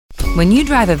When you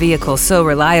drive a vehicle so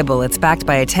reliable it's backed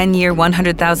by a 10-year,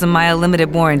 100,000-mile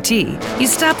limited warranty, you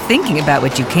stop thinking about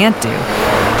what you can't do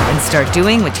and start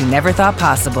doing what you never thought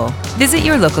possible. Visit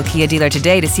your local Kia dealer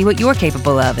today to see what you're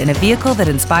capable of in a vehicle that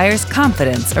inspires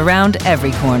confidence around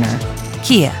every corner.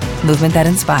 Kia, movement that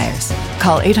inspires.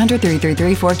 Call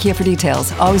 800-333-4KIA for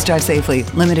details. Always drive safely.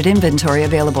 Limited inventory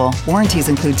available. Warranties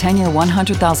include 10-year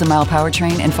 100,000-mile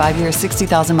powertrain and 5-year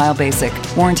 60,000-mile basic.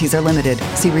 Warranties are limited.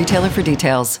 See retailer for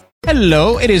details.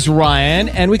 Hello, it is Ryan,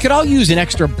 and we could all use an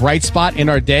extra bright spot in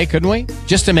our day, couldn't we?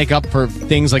 Just to make up for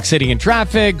things like sitting in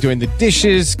traffic, doing the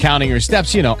dishes, counting your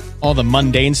steps, you know, all the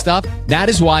mundane stuff. That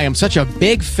is why I'm such a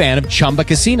big fan of Chumba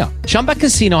Casino. Chumba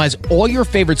Casino has all your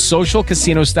favorite social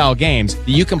casino-style games that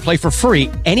you can play for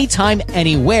free anytime,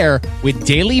 anywhere with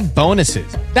daily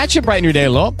bonuses. That should brighten your day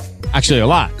a little. Actually, a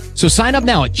lot. So sign up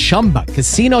now at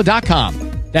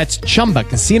ChumbaCasino.com. That's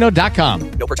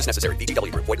ChumbaCasino.com. No purchase necessary.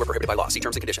 VGW Group. Void where prohibited by law. See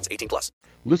terms and conditions. 18+.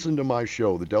 Listen to my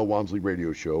show, The Del Walmsley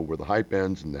Radio Show, where the hype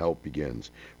ends and the help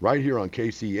begins. Right here on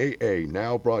KCAA,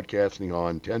 now broadcasting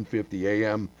on 1050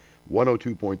 AM,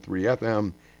 102.3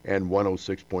 FM, and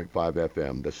 106.5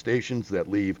 FM. The stations that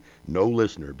leave no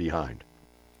listener behind.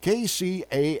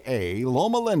 KCAA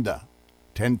Loma Linda,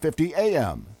 1050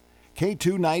 AM,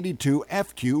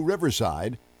 K292FQ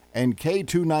Riverside, and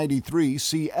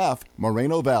K293CF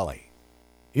Moreno Valley.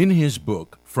 In his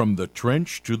book, From the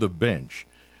Trench to the Bench,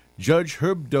 Judge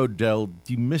Herb Dodell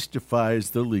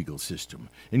demystifies the legal system,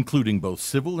 including both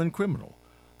civil and criminal,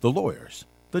 the lawyers,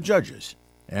 the judges,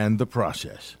 and the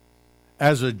process.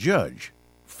 As a judge,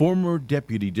 former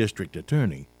deputy district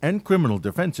attorney, and criminal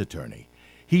defense attorney,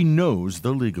 he knows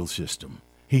the legal system.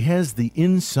 He has the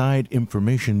inside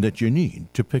information that you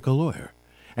need to pick a lawyer,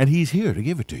 and he's here to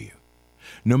give it to you.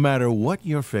 No matter what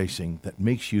you're facing that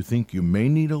makes you think you may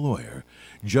need a lawyer,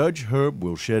 Judge Herb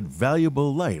will shed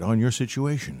valuable light on your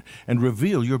situation and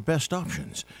reveal your best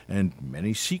options and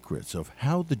many secrets of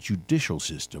how the judicial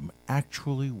system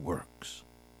actually works.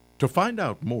 To find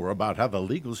out more about how the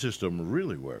legal system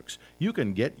really works, you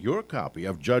can get your copy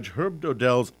of Judge Herb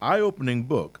Dodell's eye-opening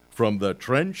book, From the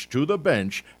Trench to the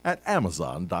Bench, at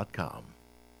Amazon.com.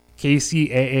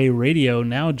 KCAA Radio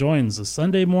now joins the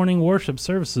Sunday morning worship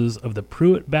services of the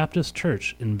Pruitt Baptist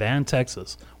Church in Van,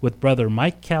 Texas, with Brother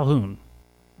Mike Calhoun.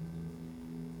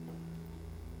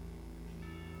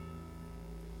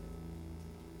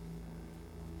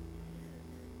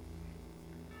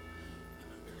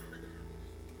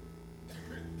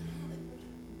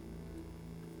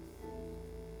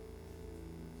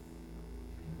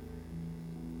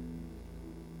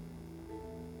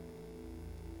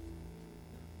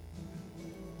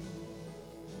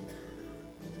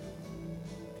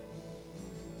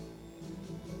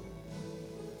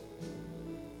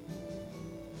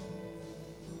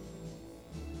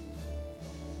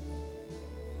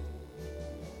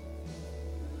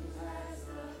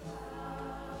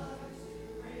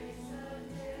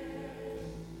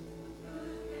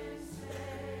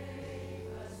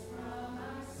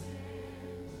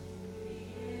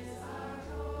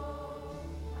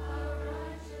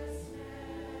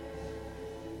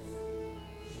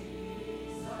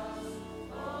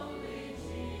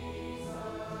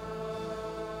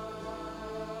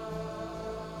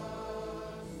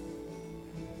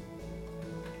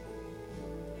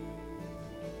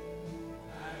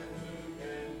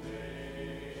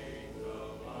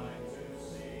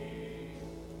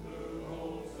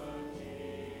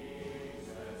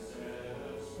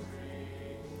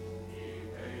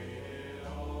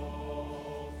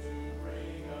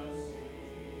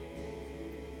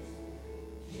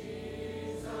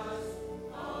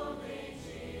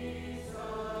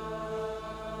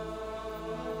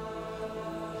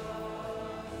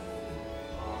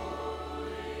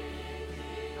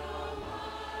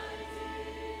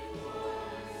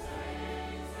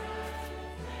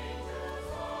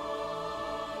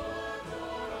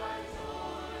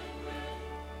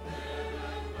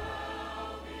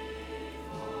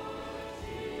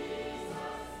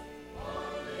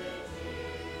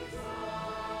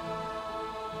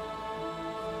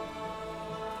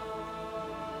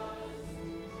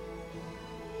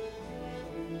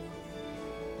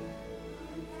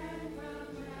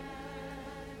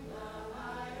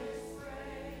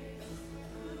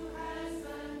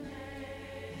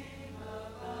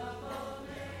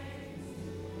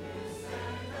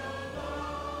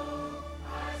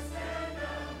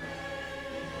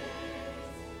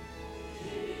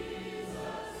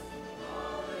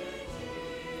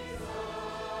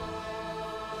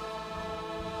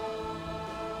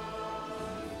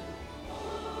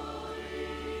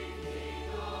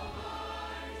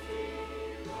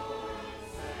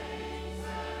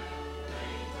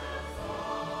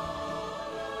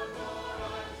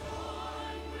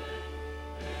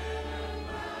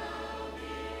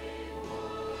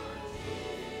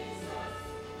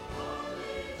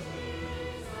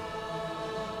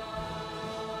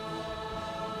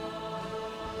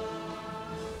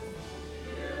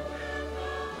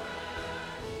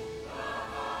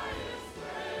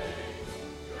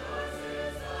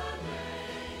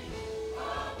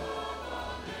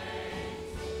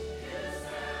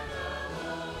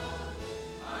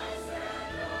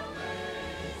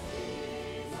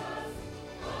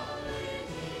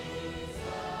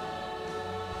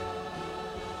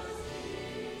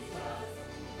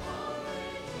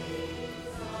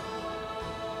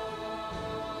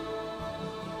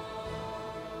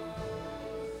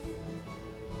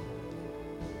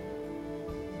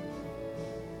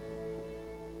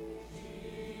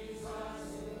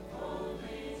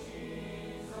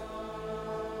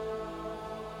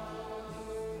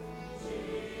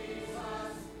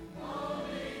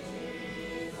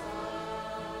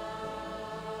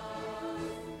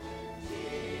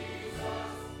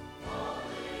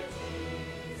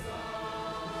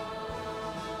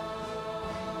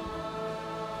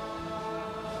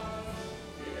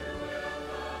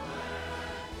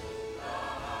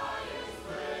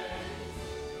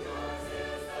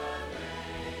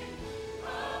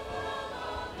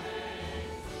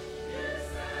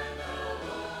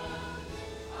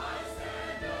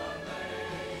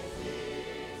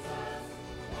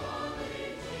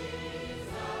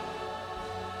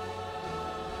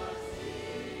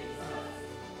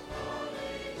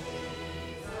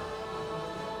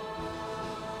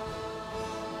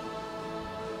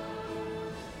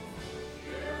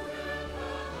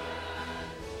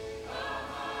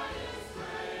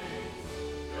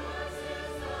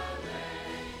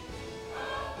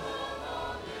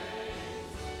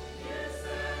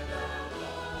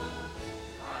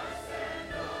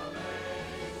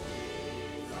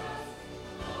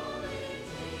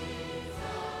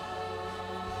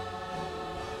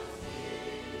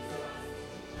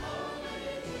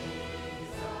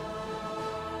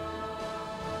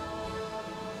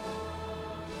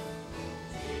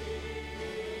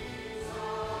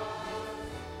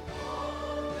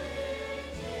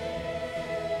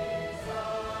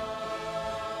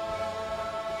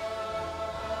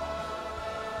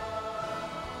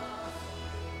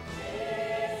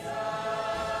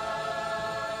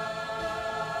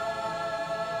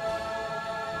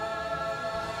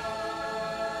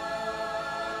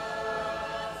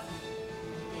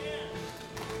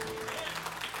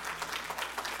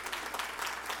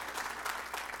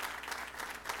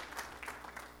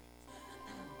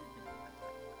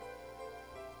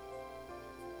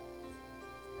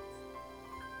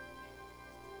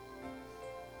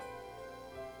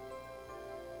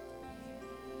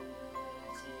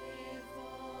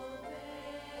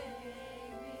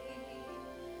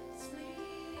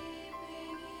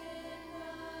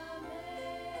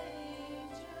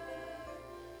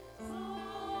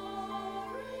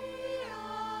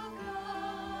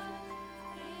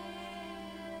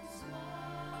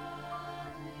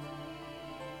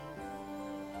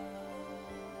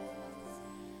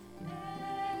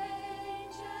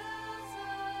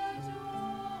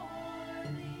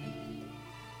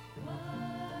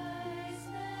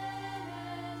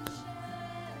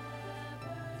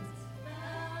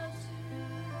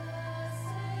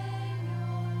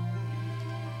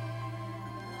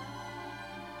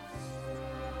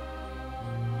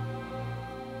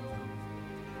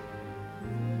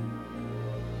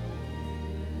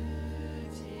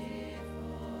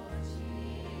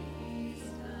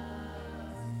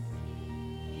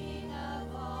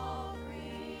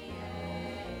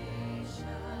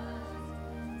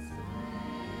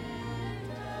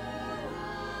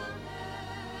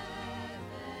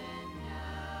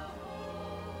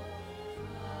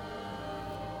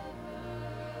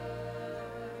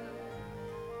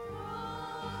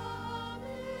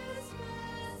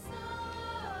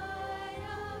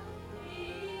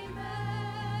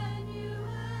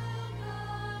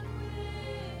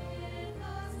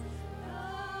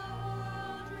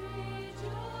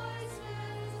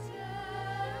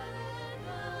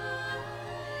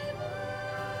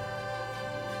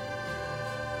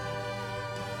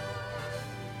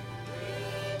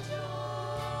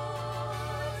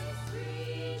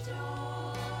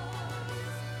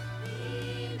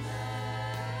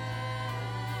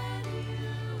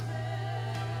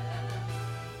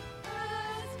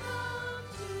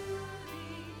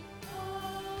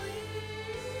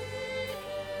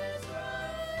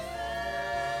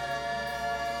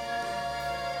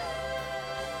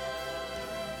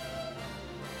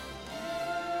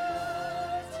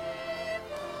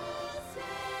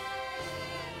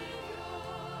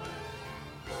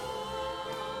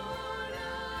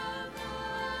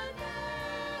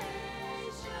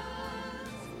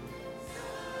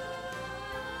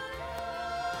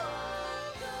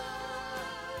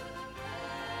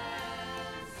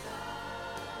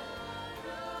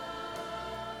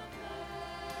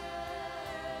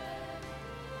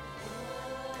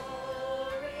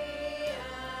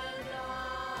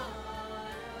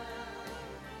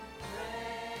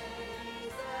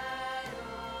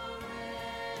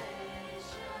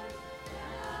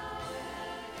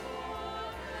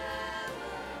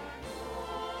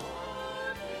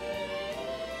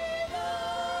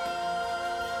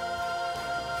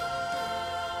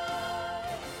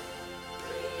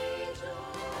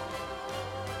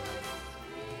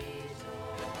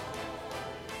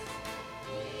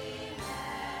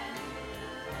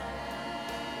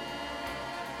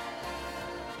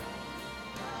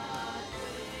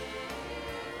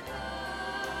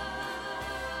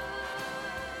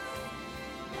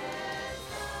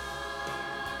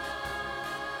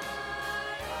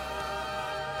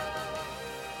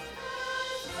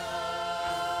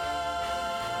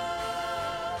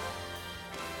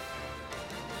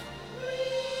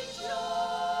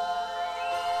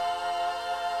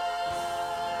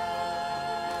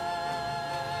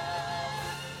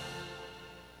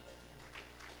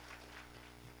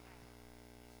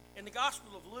 In the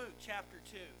Gospel of Luke, chapter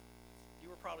 2, you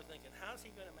were probably thinking, how's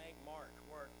he going to make Mark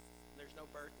work? There's no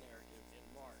birth narrative in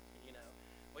Mark, you know.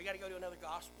 Well, you got to go to another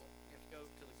gospel. You have to go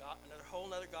to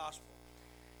another gospel.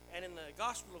 And in the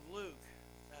Gospel of Luke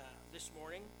this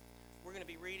morning, we're going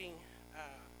to be reading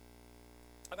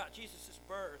about Jesus'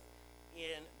 birth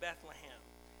in Bethlehem.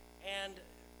 And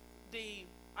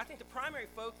I think the primary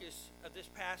focus of this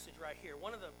passage right here,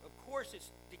 of course, it's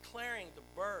declaring the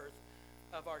birth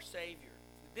of our Savior.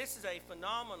 This is a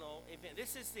phenomenal event.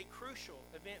 This is the crucial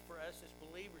event for us as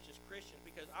believers, as Christians,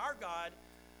 because our God,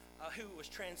 who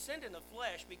was transcendent of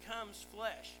flesh, becomes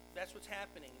flesh. That's what's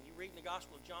happening. You read in the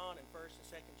Gospel of John and 1st and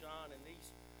 2nd John, and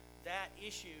that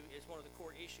issue is one of the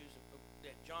core issues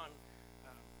that John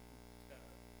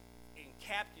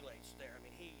encapsulates there. I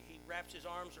mean, he wraps his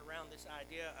arms around this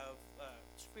idea of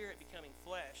spirit becoming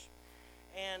flesh.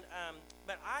 And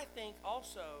but I think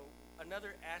also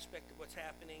another aspect of what's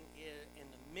happening in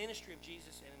the ministry of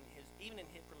Jesus and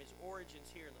from his origins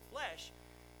here in the flesh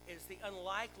is the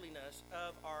unlikeliness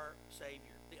of our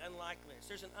Savior. The unlikeliness.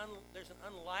 There's an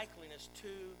unlikeliness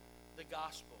to the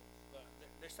gospel.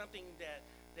 There's something that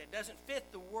doesn't fit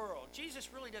the world. Jesus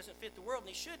really doesn't fit the world, and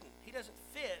he shouldn't. He doesn't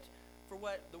fit for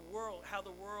how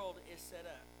the world is set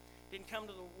up. Didn't come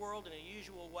to the world in a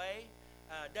usual way.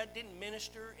 Didn't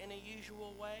minister in a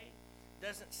usual way.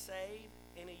 Doesn't save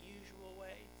in a usual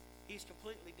way. He's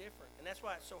completely different, and that's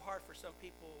why it's so hard for some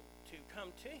people to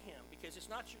come to him, because it's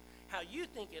not how you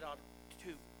think it ought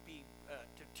to be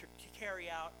to carry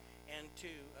out and to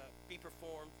be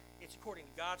performed. It's according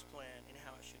to God's plan and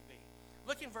how it should be.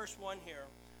 Look in verse 1 here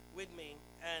with me,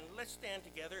 and let's stand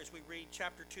together as we read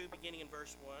chapter 2, beginning in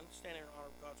verse 1. Stand in honor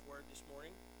of God's word this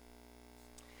morning.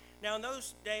 Now in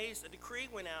those days a decree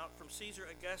went out from Caesar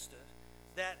Augustus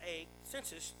that a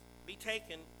census be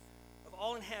taken of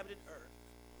all inhabited earth.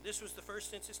 This was the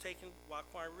first census taken while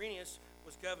Quirinius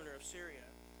was governor of Syria.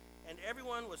 And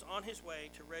everyone was on his way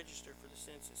to register for the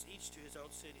census, each to his own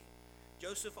city.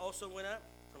 Joseph also went up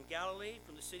from Galilee,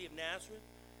 from the city of Nazareth,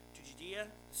 to Judea,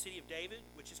 the city of David,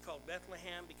 which is called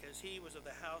Bethlehem, because he was of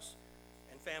the house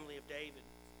and family of David,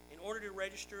 in order to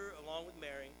register along with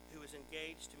Mary, who was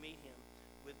engaged to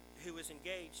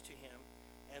him,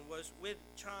 and was with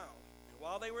child. And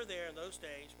while they were there, those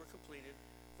days were completed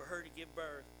for her to give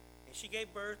birth. And she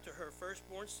gave birth to her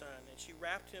firstborn son, and she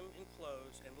wrapped him in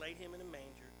clothes and laid him in a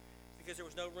manger, because there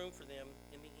was no room for them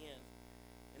in the inn.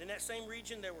 And in that same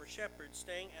region there were shepherds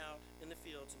staying out in the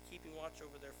fields and keeping watch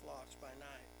over their flocks by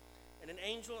night. And an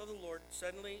angel of the Lord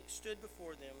suddenly stood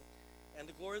before them, and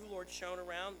the glory of the Lord shone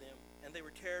around them, and they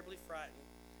were terribly frightened.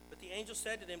 But the angel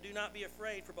said to them, "Do not be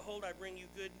afraid, for behold, I bring you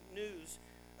good news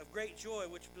of great joy,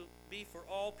 which will be for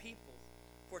all people.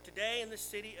 For today in the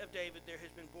city of David there has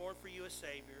been born for you a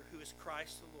Savior, who is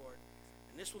Christ the Lord.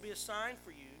 And this will be a sign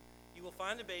for you. You will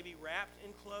find the baby wrapped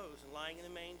in clothes and lying in a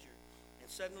manger." And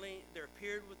suddenly there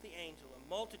appeared with the angel a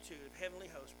multitude of heavenly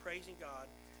hosts, praising God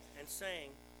and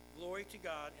saying, "Glory to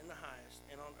God in the highest,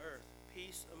 and on earth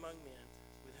peace among men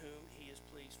with whom he is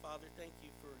pleased." Father, thank you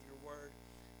for your word.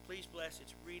 Please bless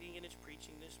its reading and its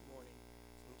preaching this morning.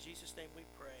 In Jesus' name we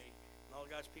pray. And all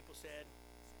God's people said,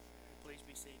 please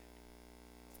be seated.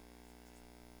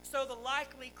 So the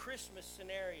likely Christmas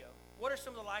scenario. What are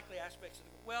some of the likely aspects of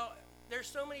it? Well, there's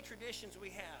so many traditions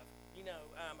we have. You know,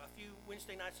 a few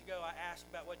Wednesday nights ago I asked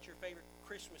about what your favorite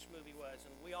Christmas movie was,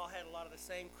 and we all had a lot of the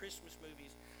same Christmas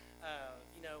movies.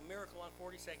 Miracle on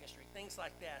 42nd Street, things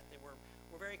like that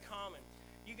were very common.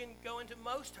 You can go into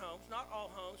most homes, not all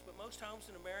homes, but most homes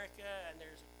in America, and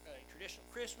there's a traditional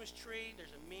Christmas tree,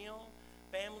 there's a meal,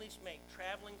 families make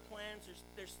traveling plans,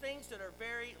 there's things that are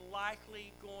very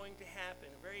likely going to happen,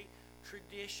 very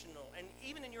traditional. And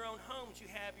even in your own homes, you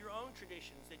have your own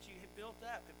traditions that you have built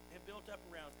up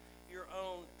around your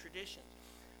own traditions.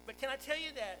 But can I tell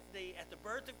you that at the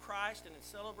birth of Christ and in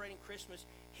celebrating Christmas,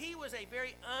 he was a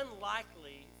very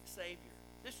unlikely Savior.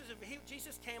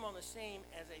 Jesus came on the scene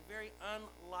as a very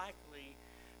unlikely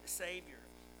Savior.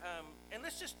 And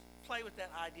let's just play with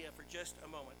that idea for just a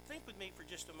moment. Think with me for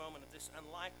just a moment of this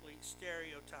unlikely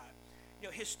stereotype. You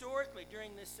know, historically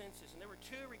during this census, and there were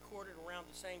two recorded around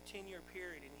the same 10-year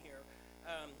period in here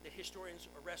that historians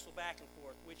wrestle back and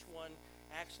forth, which one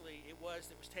actually it was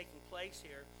that was taking place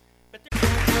here.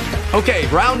 Okay,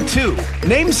 round two.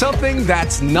 Name something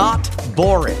that's not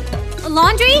boring. A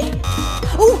laundry?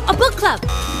 Ooh, a book club.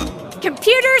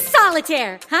 Computer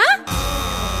solitaire, huh?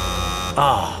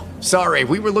 Ah, sorry,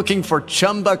 we were looking for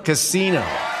Chumba Casino.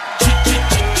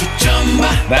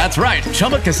 That's right,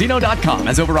 ChumbaCasino.com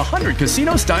has over 100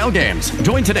 casino-style games.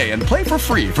 Join today and play for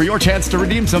free for your chance to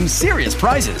redeem some serious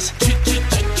prizes.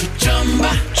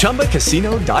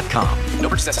 ChumbaCasino.com. No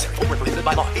purchase necessary. Void where prohibited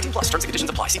by law. 18 plus. Terms and conditions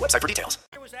apply. See website for details.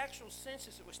 There was actual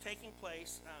census that was taking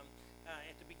place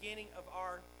at the beginning of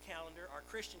our calendar, our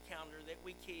Christian calendar that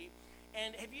we keep.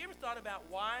 And have you ever thought about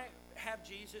why have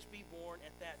Jesus be born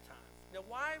at that time? Now,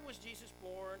 why was Jesus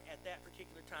born at that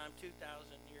particular time 2,000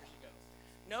 years ago?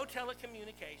 No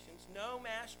telecommunications, no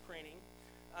mass printing,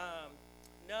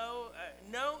 no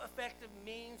effective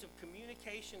means of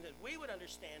communication that we would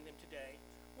understand them today.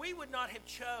 We would not have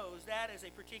chose that as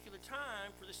a particular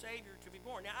time for the Savior to be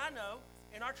born. Now, I know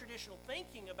in our traditional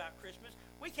thinking about Christmas,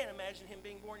 we can't imagine him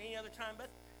being born any other time but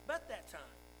that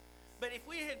time. But if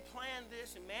we had planned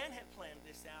this and man had planned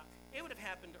this out, it would have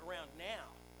happened around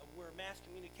now, where mass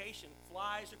communication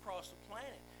flies across the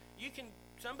planet.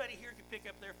 Somebody here could pick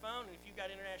up their phone, and if you've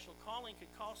got international calling, could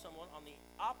call someone on the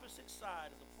opposite side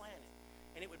of the planet.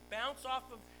 And it would bounce off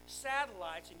of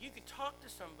satellites, and you could talk to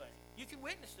somebody. You could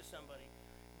witness to somebody.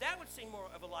 That would seem more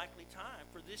of a likely time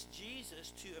for this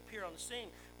Jesus to appear on the scene.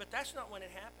 But that's not when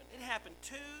it happened. It happened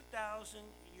 2,000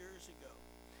 years ago.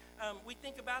 We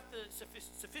think about the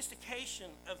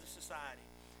sophistication of the society.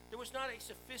 There was not a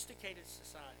sophisticated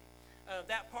society.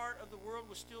 That part of the world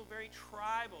was still very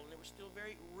tribal, and it was still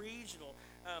very regional,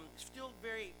 still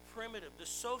very primitive. The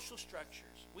social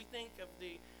structures. We think of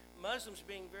the Muslims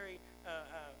being very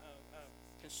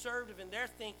conservative in their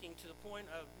thinking to the point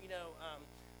of,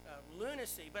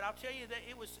 lunacy. But I'll tell you that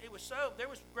it was so. There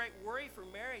was great worry for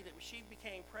Mary that when she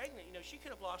became pregnant, she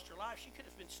could have lost her life. She could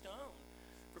have been stoned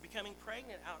for becoming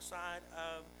pregnant outside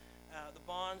of the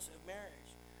bonds of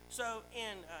marriage. So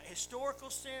in a historical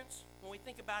sense, when we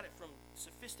think about it from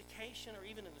sophistication or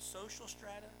even in the social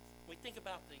strata, when we think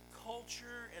about the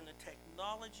culture and the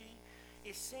technology,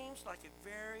 it seems like a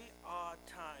very odd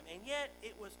time. And yet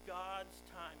it was God's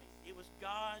timing. It was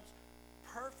God's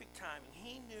perfect timing.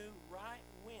 He knew right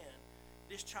when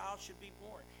this child should be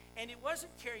born. And it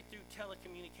wasn't carried through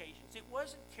telecommunications. It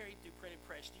wasn't carried through printed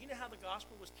press. Do you know how the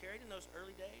gospel was carried in those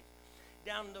early days?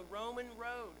 Down the Roman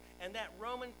road, and that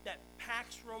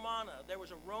Pax Romana, there was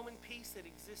a Roman peace that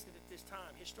existed at this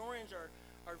time. Historians are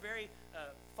very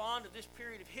fond of this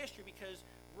period of history because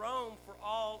Rome, for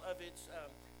all of its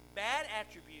bad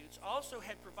attributes, also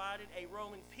had provided a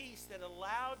Roman peace that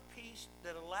allowed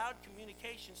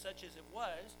communication, such as it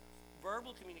was,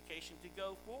 verbal communication, to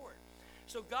go forward.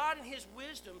 So God in his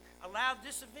wisdom allowed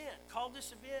this event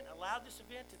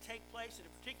to take place at a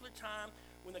particular time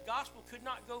when the gospel could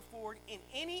not go forward in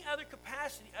any other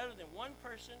capacity other than one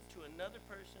person to another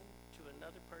person to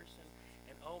another person.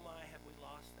 And oh my, have we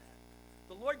lost that.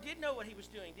 The Lord did know what he was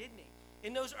doing, didn't he?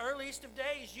 In those earliest of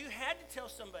days, you had to tell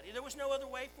somebody. There was no other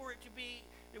way for it to be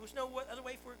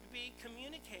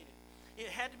communicated. It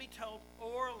had to be told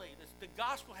orally. The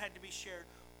gospel had to be shared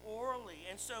orally.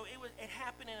 And so it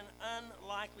happened in an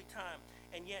unlikely time.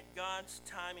 And yet God's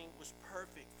timing was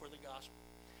perfect for the gospel.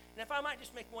 And if I might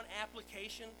just make one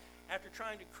application, after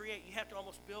trying to create, you have to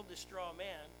almost build this straw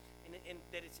man, and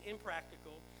that it's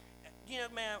impractical.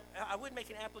 I would make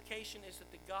an application is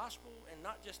that the gospel, and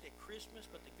not just at Christmas,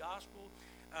 but the gospel,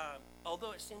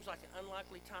 although it seems like an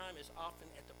unlikely time, is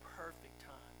often at the perfect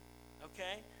time.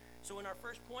 Okay? So in our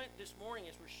first point this morning,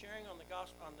 as we're sharing on the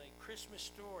gospel, on the Christmas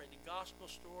story, the gospel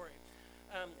story,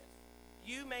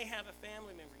 you may have a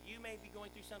family member. You may be going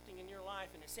through something in your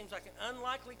life, and it seems like an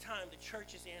unlikely time the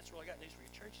church is the answer. Well, I got news for you.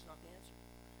 Church is not the answer.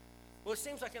 Well, it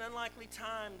seems like an unlikely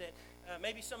time that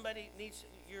maybe somebody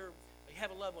you have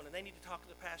a loved one, and they need to talk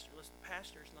to the pastor. Listen, the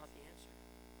pastor is not the answer.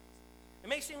 It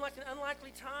may seem like an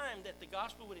unlikely time that the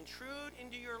gospel would intrude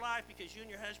into your life because you and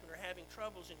your husband are having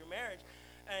troubles in your marriage,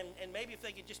 and maybe if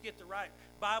they could just get the right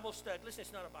Bible study. Listen,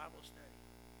 it's not a Bible study.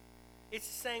 It's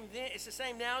the same then. It's the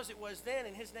same now as it was then,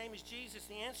 and his name is Jesus.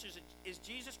 The answer is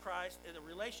Jesus Christ, and the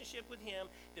relationship with him,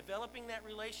 developing that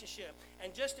relationship.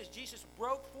 And just as Jesus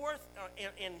broke forth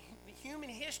in human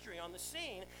history on the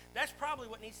scene, that's probably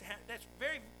what needs to happen. That's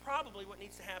very probably what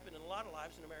needs to happen in a lot of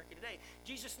lives in America today.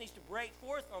 Jesus needs to break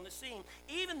forth on the scene,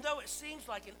 even though it seems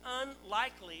like an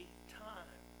unlikely time.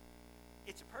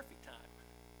 It's a perfect time.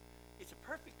 It's a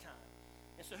perfect time.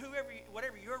 And so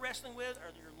whatever you're wrestling with,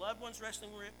 or your loved one's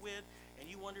wrestling with, and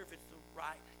you wonder if it's the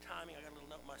right timing, I got a little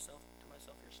note to myself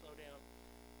here, slow down,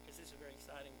 because this is a very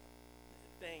exciting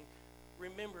thing.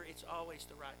 Remember, it's always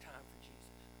the right time for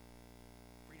Jesus.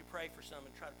 For you to pray for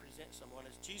someone, try to present someone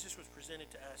as Jesus was presented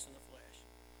to us in the flesh.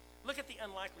 Look at the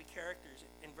unlikely characters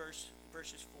in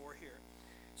verses 4 here.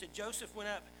 It said, Joseph went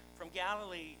up from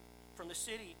Galilee, from the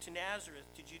city to Nazareth,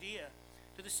 to Judea,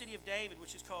 to the city of David,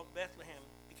 which is called Bethlehem,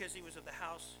 because he was of the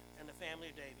house and the family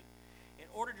of David, in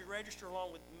order to register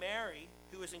along with Mary,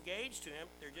 who was engaged to him.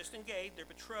 They're just engaged, they're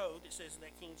betrothed, it says in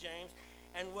that King James,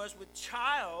 and was with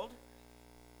child,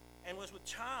 and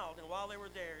while they were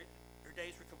there, her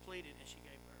days were completed, and she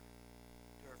gave birth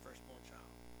to her firstborn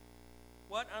child.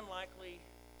 What unlikely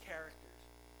characters.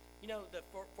 You know, the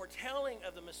foretelling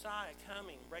of the Messiah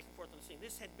coming, breaking forth on the scene,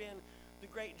 this had been the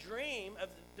great dream of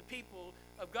the people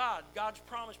of God, God's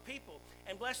promised people.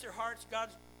 And bless their hearts,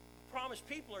 God's promised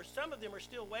people, or some of them are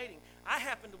still waiting. I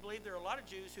happen to believe there are a lot of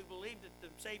Jews who believe that the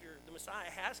Savior, the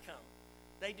Messiah, has come.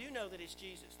 They do know that it's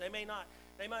Jesus. They might not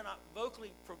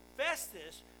vocally profess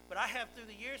this, but I have through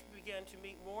the years begun to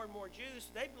meet more and more Jews.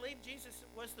 They believe Jesus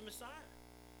was the Messiah.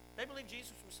 They believe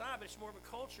Jesus was Messiah, but it's more of a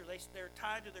culture. They're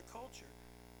tied to their culture.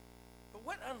 But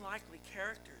what unlikely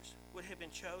characters would have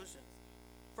been chosen?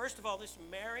 First of all, this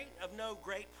Mary, of no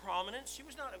great prominence. She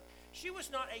was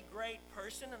not a great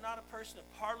person, and not a person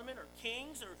of parliament or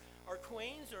kings or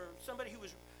queens or somebody who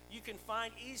was you can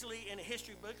find easily in a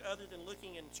history book other than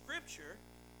looking in Scripture.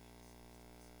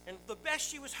 And the best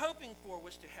she was hoping for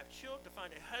was to have children, to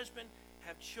find a husband,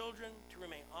 have children, to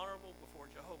remain honorable before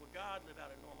Jehovah God, live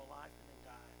out a normal life, and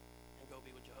then die and go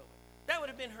be with Jehovah. That would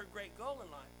have been her great goal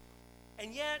in life.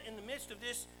 And yet, in the midst of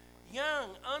this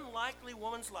young, unlikely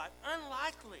woman's life,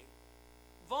 unlikely,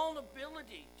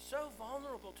 vulnerability, so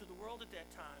vulnerable to the world at that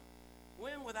time,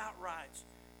 women without rights,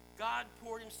 God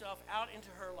poured himself out into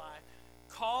her life,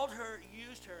 called her,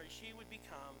 used her, and she would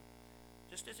become,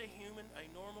 just as a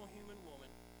normal human woman,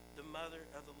 the mother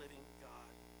of the living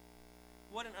God.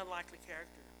 What an unlikely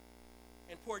character.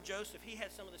 And poor Joseph, he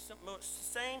had some of the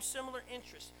same similar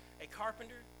interests, a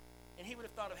carpenter, and he would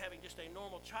have thought of having just a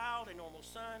normal child, a normal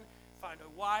son, find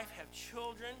a wife, have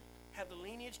children, have the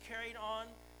lineage carried on,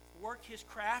 work his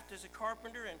craft as a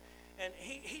carpenter, and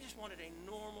he just wanted a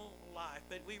normal life.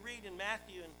 But we read in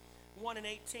Matthew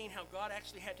 1:18 how God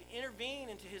actually had to intervene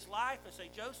into his life and say,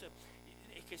 Joseph,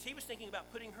 because he was thinking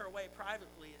about putting her away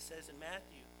privately, it says in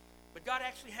Matthew. But God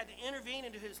actually had to intervene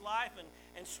into his life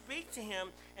and speak to him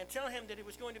and tell him that it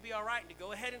was going to be all right, and to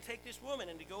go ahead and take this woman,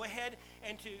 and to go ahead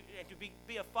and to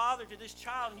be a father to this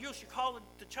child. And you shall call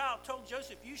the child, told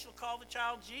Joseph, you shall call the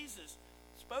child Jesus.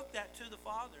 Spoke that to the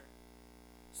father.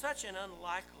 Such an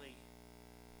unlikely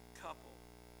couple.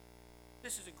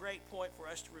 This is a great point for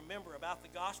us to remember about the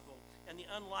gospel and the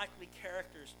unlikely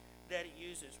characters that it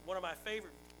uses. One of my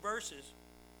favorite verses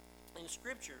in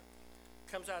Scripture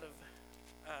comes out of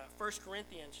 1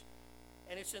 Corinthians,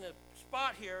 and it's in a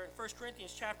spot here in 1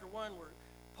 Corinthians chapter 1 where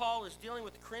Paul is dealing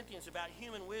with the Corinthians about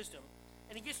human wisdom,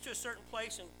 and he gets to a certain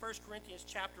place in 1 Corinthians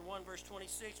chapter 1 verse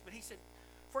 26, but he said,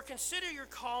 for consider your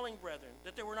calling, brethren,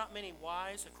 that there were not many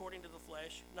wise according to the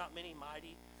flesh, not many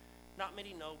mighty, not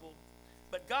many noble,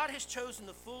 but God has chosen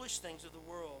the foolish things of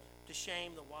the world to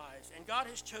shame the wise, and God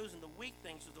has chosen the weak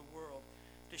things of the world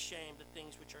to shame the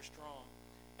things which are strong.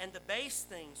 And the base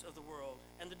things of the world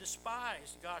and the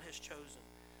despised God has chosen,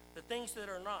 the things that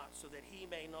are not, so that he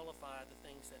may nullify the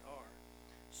things that are,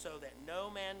 so that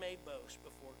no man may boast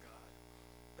before God.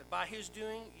 But by his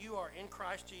doing you are in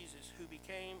Christ Jesus, who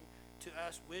became to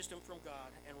us wisdom from God,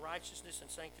 and righteousness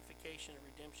and sanctification and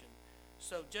redemption.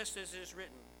 So just as it is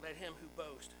written, let him who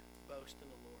boast in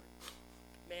the Lord.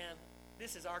 Man,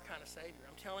 this is our kind of Savior.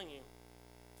 I'm telling you.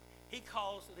 He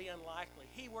calls the unlikely.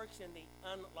 He works in the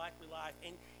unlikely life.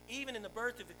 And even in the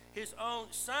birth of his own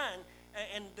son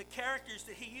and the characters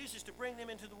that he uses to bring them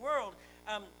into the world,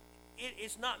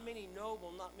 it's not many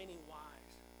noble, not many wise.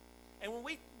 And when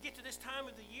we get to this time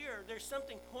of the year, there's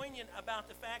something poignant about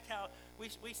the fact how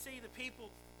we see the people,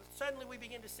 suddenly we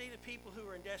begin to see the people who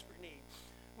are in desperate need.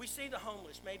 We see the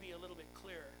homeless maybe a little bit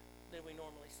clearer than we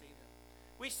normally see them.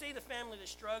 We see the family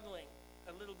that's struggling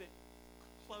a little bit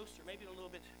closer, maybe a little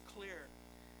bit clearer.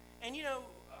 And you know,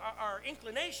 our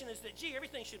inclination is that, gee,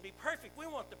 everything should be perfect. We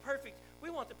want the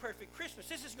perfect Christmas.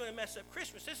 This is going to mess up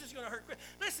Christmas. This is going to hurt Christmas.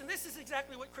 Listen, this is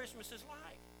exactly what Christmas is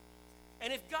like.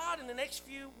 And if God in the next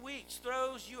few weeks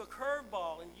throws you a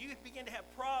curveball and you begin to have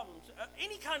problems,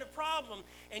 any kind of problem,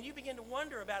 and you begin to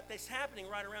wonder about this happening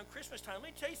right around Christmas time,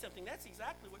 let me tell you something, that's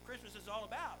exactly what Christmas is all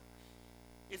about.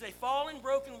 Is a fallen,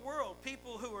 broken world,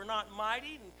 people who are not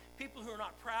mighty and people who are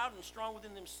not proud and strong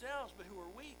within themselves, but who are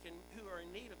weak and who are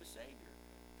in need of a Savior.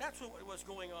 That's what was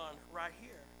going on right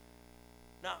here.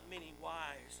 Not many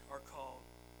wise are called,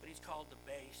 but he's called the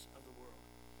base of the world.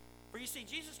 For you see,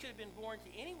 Jesus could have been born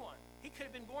to anyone. He could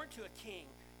have been born to a king.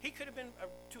 He could have been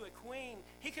to a queen.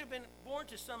 He could have been born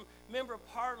to some member of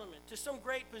parliament, to some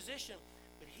great position.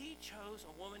 But he chose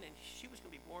a woman, and she was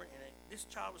going to be born this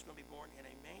child was going to be born in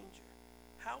a manger.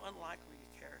 How unlikely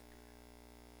a character.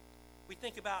 We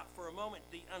think about for a moment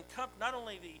not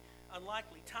only the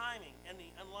unlikely timing and the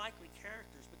unlikely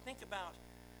characters, but think about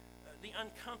the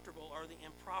uncomfortable or the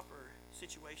improper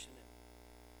situation.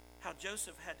 How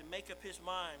Joseph had to make up his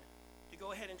mind to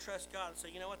go ahead and trust God and say,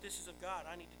 you know what, this is of God.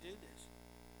 I need to do this.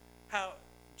 How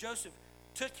Joseph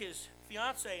took his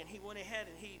fiancée and he went ahead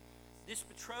and this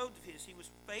betrothed of his, he was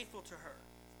faithful to her.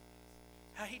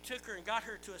 How he took her and got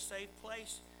her to a safe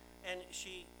place and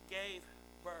she gave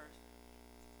birth.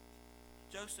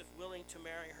 Joseph willing to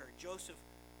marry her. Joseph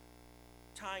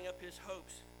tying up his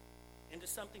hopes into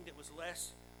something that was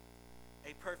less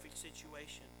a perfect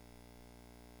situation.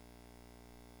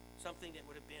 Something that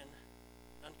would have been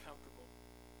uncomfortable.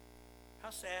 How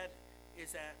sad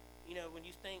is that, when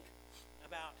you think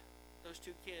about those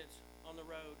two kids on the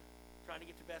road trying to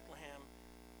get to Bethlehem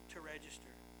to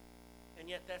register. And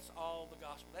yet that's all the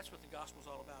gospel. That's what the gospel is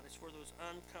all about. It's for those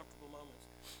uncomfortable moments.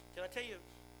 Can I tell you,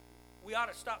 we ought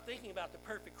to stop thinking about the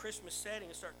perfect Christmas setting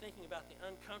and start thinking about the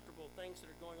uncomfortable things that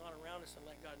are going on around us and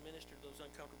let God minister to those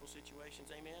uncomfortable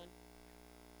situations. Amen?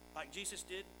 Like Jesus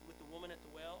did with the woman at the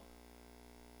well.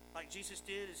 Like Jesus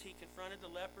did as he confronted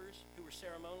the lepers who were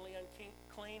ceremonially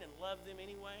unclean and loved them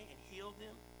anyway and healed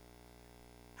them.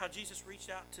 How Jesus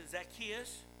reached out to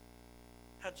Zacchaeus.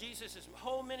 How Jesus'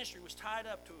 whole ministry was tied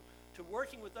up to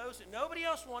working with those that nobody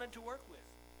else wanted to work with.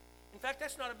 In fact,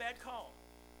 that's not a bad call.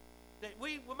 That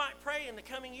we might pray in the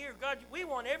coming year, God, we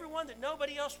want everyone that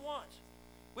nobody else wants.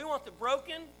 We want the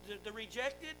broken, the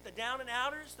rejected, the down and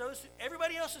outers, those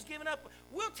everybody else has given up.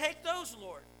 We'll take those,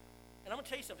 Lord. And I'm going to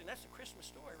tell you something, that's the Christmas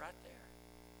story right there.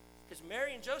 Because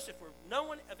Mary and Joseph were no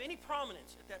one of any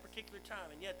prominence at that particular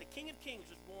time, and yet the King of Kings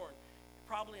was born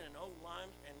probably in an old lime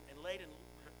and laid in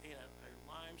a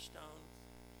limestone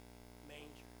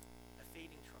manger, a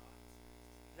feeding trough.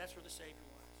 And that's where the Savior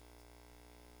was.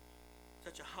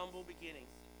 Such a humble beginning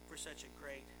for such a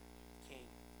great king.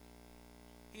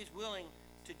 He is willing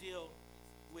to deal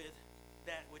with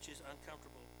that which is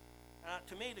uncomfortable.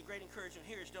 To me, the great encouragement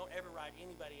here is don't ever write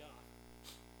anybody off.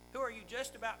 Who are you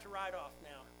just about to write off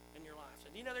now in your life?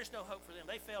 And there's no hope for them.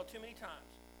 They failed too many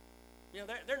times.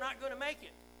 They're not going to make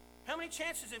it. How many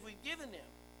chances have we given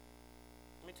them?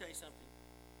 Let me tell you something.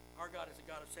 Our God is a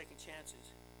God of second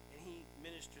chances, and he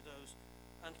ministers those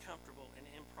uncomfortable and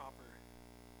improper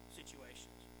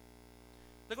situations.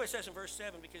 Look what it says in verse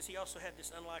 7, because he also had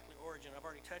this unlikely origin. I've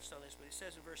already touched on this, but it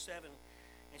says in verse 7,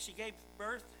 and she gave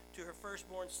birth to her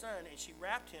firstborn son, and she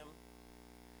wrapped him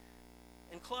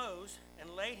in clothes and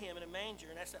laid him in a manger.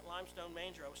 And that's that limestone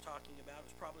manger I was talking about.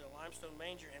 It was probably a limestone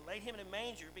manger. And laid him in a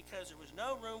manger because there was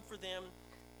no room for them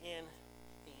in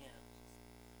the inn.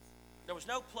 There was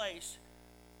no place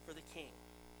for the king.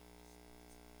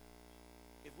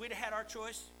 If we'd have had our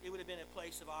choice, it would have been a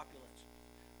place of opulence.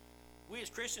 We as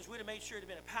Christians would have made sure it had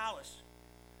been a palace,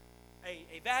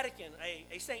 a Vatican,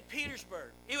 a St.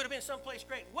 Petersburg. It would have been someplace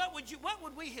great. What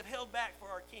would we have held back for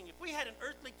our king? If we had an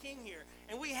earthly king here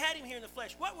and we had him here in the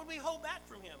flesh, what would we hold back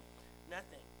from him?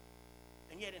 Nothing.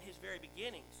 And yet in his very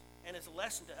beginnings, and as a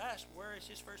lesson to us, where is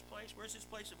his first place? Where's his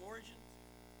place of origin?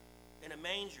 In a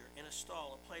manger, in a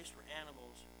stall, a place where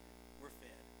animals were fed.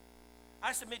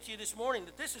 I submit to you this morning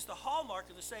that this is the hallmark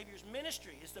of the Savior's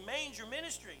ministry, is the manger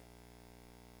ministry.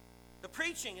 The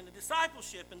preaching and the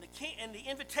discipleship and the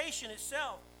invitation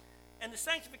itself and the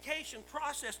sanctification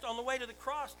processed on the way to the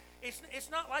cross, it's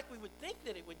not like we would think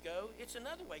that it would go. It's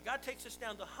another way. God takes us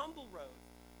down the humble road.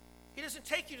 He doesn't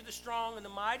take you to the strong and the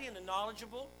mighty and the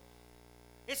knowledgeable.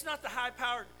 It's not the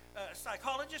high-powered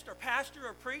psychologist or pastor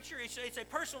or preacher. It's a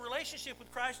personal relationship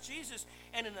with Christ Jesus,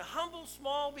 and in the humble,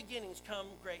 small beginnings come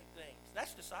great things.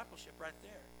 That's discipleship right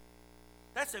there.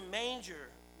 That's a manger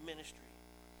ministry.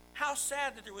 How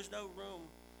sad that there was no room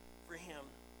for him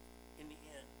in the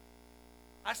inn.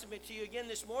 I submit to you again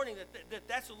this morning that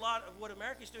that's a lot of what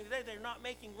America is doing today. They're not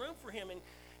making room for him.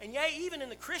 And yea, even in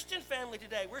the Christian family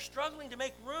today, we're struggling to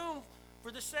make room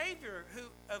for the Savior who,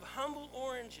 of humble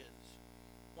origins,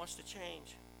 wants to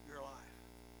change your life.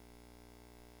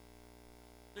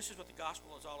 This is what the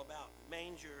gospel is all about,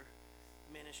 manger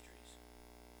ministries.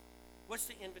 What's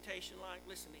the invitation like?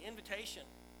 Listen, the invitation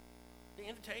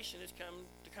is to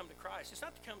come to Christ. It's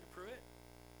not to come to Pruitt.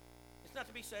 It's not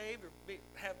to be saved or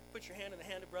put your hand in the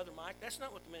hand of Brother Mike. That's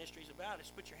not what the ministry is about. It's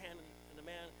to put your hand in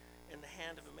the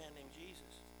hand of a man named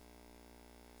Jesus.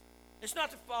 It's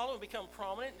not to follow and become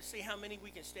prominent and to see how many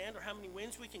we can stand or how many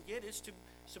wins we can get. It's to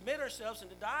submit ourselves and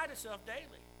to die to self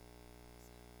daily.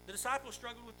 The disciples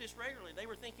struggled with this regularly. They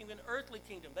were thinking of an earthly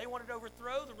kingdom. They wanted to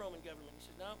overthrow the Roman government. He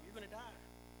said, no, you're going to die.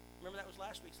 Remember, that was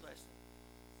last week's lesson.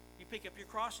 You pick up your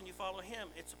cross and you follow him.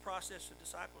 It's a process of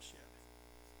discipleship.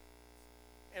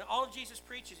 And all of Jesus'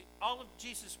 preaching, all of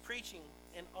Jesus' preaching,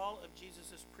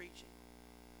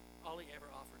 all he ever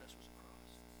offered us was a cross.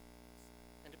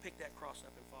 And to pick that cross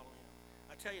up and follow him.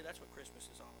 I tell you, that's what Christmas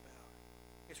is all about.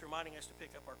 It's reminding us to pick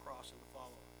up our cross and to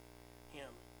follow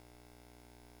him.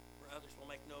 For others will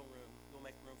make no room. We'll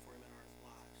make room for him in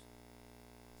our lives.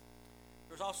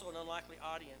 There's also an unlikely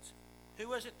audience. Who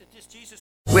was it that just Jesus?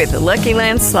 With the Lucky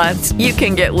Land Slots, you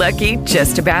can get lucky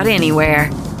just about anywhere.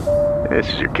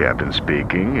 This is your captain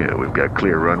speaking. We've got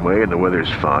clear runway and the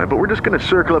weather's fine, but we're just going to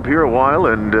circle up here a while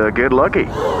and get lucky.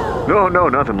 No,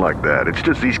 nothing like that. It's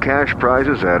just these cash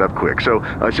prizes add up quick. So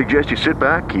I suggest you sit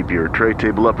back, keep your tray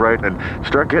table upright, and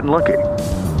start getting lucky.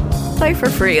 Play for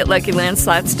free at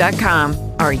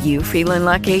LuckyLandSlots.com. Are you feeling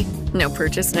lucky? No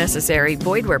purchase necessary.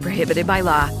 Void where prohibited by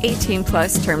law. 18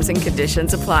 plus terms and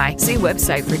conditions apply. See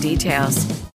website for details.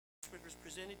 Was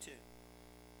presented to.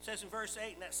 It says in verse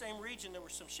 8, in that same region there were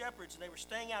some shepherds, and they were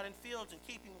staying out in fields and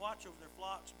keeping watch over their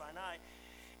flocks by night.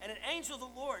 And an angel of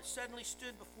the Lord suddenly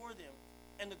stood before them,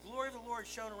 and the glory of the Lord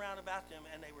shone around about them,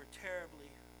 and they were terribly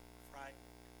frightened.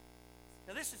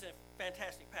 Now this is a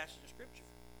fantastic passage of Scripture.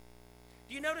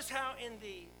 Do you notice how in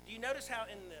the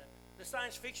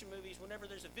science fiction movies, whenever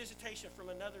there's a visitation from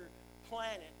another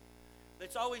planet,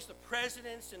 it's always the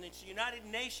presidents and it's the United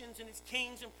Nations and it's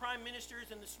kings and prime ministers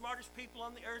and the smartest people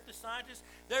on the earth, the scientists,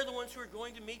 they're the ones who are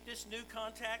going to meet this new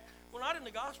contact? Well, not in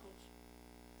the Gospels.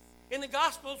 In the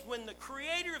Gospels, when the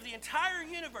creator of the entire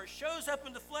universe shows up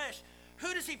in the flesh,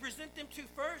 who does he present them to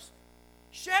first?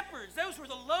 Shepherds. Those were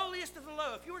the lowliest of the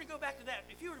low. If you were to go back to that,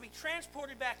 if you were to be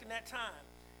transported back in that time,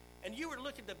 and you were to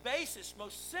look at the basest,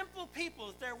 most simple people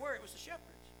that there were, it was the shepherds.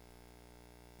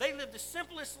 They lived the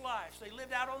simplest lives. They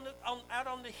lived out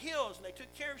on the hills, and they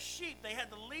took care of sheep. They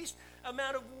had the least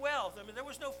amount of wealth. I mean, there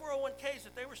was no 401ks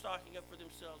that they were stocking up for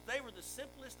themselves. They were the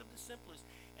simplest of the simplest,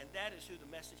 and that is who the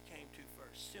message came to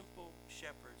first. Simple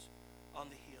shepherds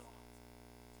on the hill.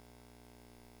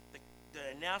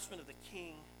 The announcement of the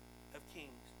King of Kings.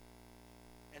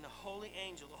 And the holy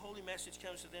angel, the holy message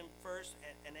comes to them first.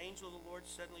 An angel of the Lord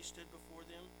suddenly stood before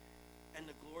them, and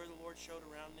the glory of the Lord showed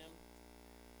around them.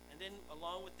 And then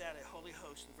along with that, a holy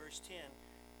host in verse 10.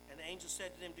 And the angel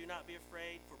said to them, "Do not be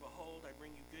afraid, for behold, I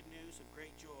bring you good news of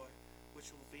great joy,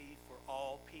 which will be for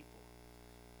all people."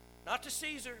 Not to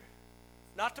Caesar,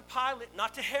 not to Pilate,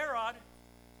 not to Herod,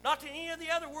 not to any of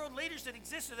the other world leaders that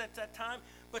existed at that time,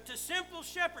 but to simple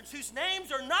shepherds whose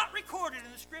names are not recorded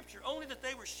in the Scripture, only that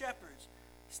they were shepherds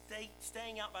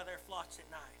staying out by their flocks at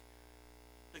night.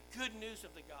 The good news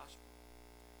of the gospel.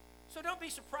 So don't be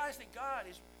surprised that God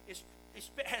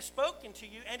has spoken to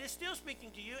you and is still speaking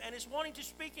to you and is wanting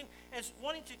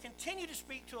to continue to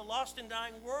speak to a lost and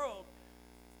dying world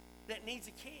that needs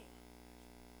a king.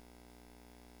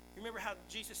 Remember how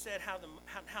Jesus said how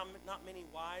not many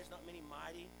wise, not many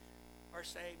mighty are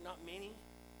saved, not many.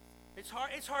 It's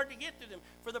hard to get to them.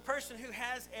 For the person who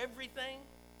has everything,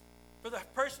 for the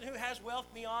person who has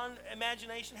wealth beyond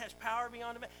imagination, has power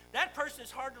beyond imagination, that person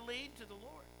is hard to lead to the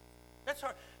Lord. That's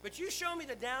hard. But you show me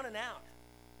the down and out.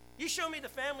 You show me the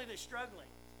family that's struggling.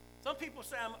 Some people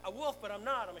say, I'm a wolf, but I'm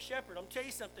not. I'm a shepherd. I'm going to tell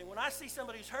you something. When I see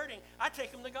somebody who's hurting, I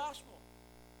take them the gospel.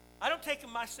 I don't take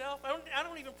them myself. I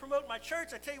don't even promote my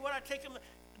church. I tell you what, I take them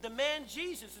the man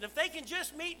Jesus. And if they can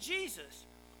just meet Jesus,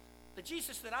 the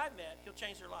Jesus that I've met, he'll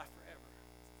change their life forever.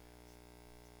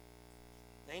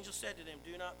 The angel said to them,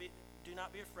 Do not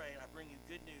be afraid. I bring you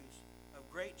good news of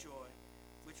great joy,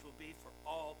 which will be for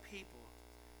all people.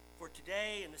 For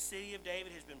today in the city of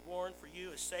David has been born for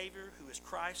you a Savior who is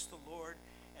Christ the Lord.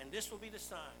 And this will be the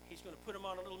sign. He's going to put them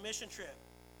on a little mission trip.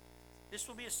 This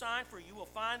will be a sign for you will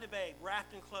find a babe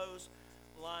wrapped in clothes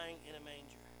lying in a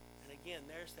manger. And again,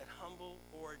 there's that humble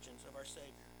origins of our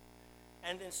Savior.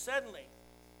 And then suddenly,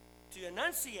 to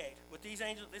enunciate what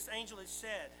this angel had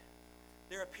said,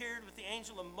 there appeared with the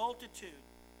angel a multitude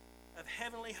of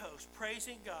heavenly hosts,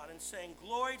 praising God and saying,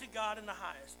 Glory to God in the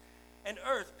highest, and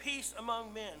earth peace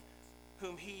among men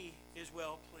whom he is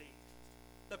well pleased.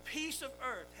 The peace of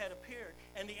earth had appeared,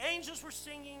 and the angels were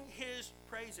singing his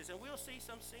praises. And we'll see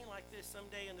some scene like this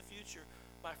someday in the future,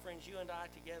 my friends, you and I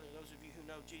together, those of you who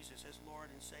know Jesus as Lord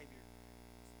and Savior.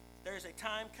 There is a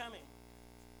time coming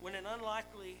when at an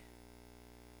unlikely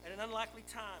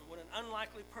time, when an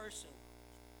unlikely person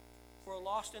for a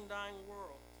lost and dying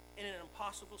world in an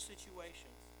impossible situation,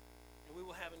 and we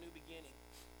will have a new beginning.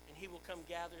 And he will come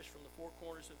gather us from the four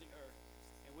corners of the earth,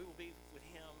 and we will be with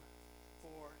him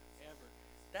forever.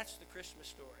 That's the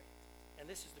Christmas story, and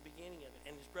this is the beginning of it.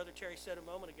 And as Brother Terry said a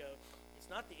moment ago,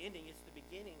 it's not the ending, it's the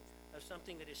beginning of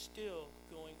something that is still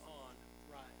going on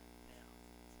right now.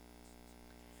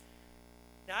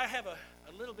 Now, I have a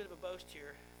little bit of a boast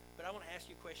here, but I want to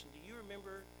ask you a question. Do you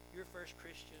remember your first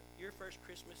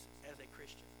Christmas as a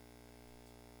Christian?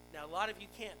 Now, a lot of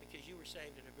you can't because you were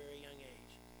saved at a very young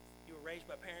age. You were raised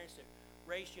by parents that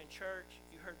raised you in church,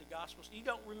 you heard the gospel. You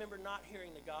don't remember not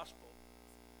hearing the gospel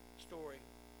story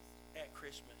at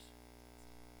Christmas.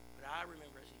 But I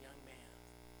remember as a young man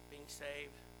being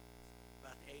saved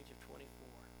about the age of 24.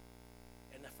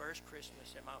 And the first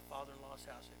Christmas at my father-in-law's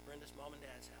house, at Brenda's mom and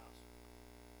dad's house.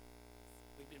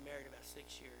 We'd been married about 6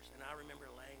 years, and I remember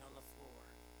laying on the floor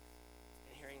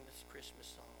and hearing this Christmas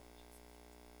songs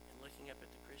and looking up at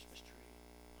the Christmas tree.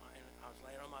 And I was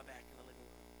laying on my back in the living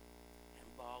room and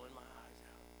bawling my eyes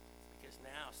out, because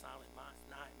now Silent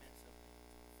Night meant something.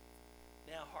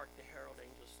 Now Hark the Herald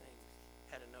Angels Sing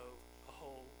had a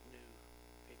whole new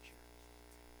picture.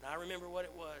 And I remember what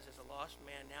it was as a lost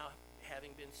man, now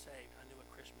having been saved. I knew what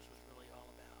Christmas was really all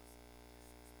about.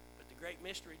 But the great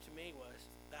mystery to me was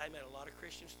that I met a lot of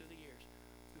Christians through the years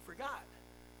who forgot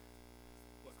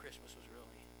what Christmas was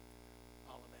really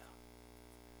all about.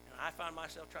 And I find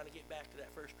myself trying to get back to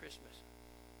that first Christmas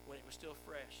when it was still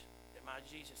fresh, that my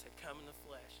Jesus had come in the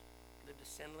flesh, lived a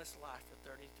sinless life for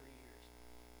 33 years,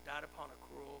 died upon a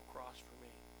cruel cross for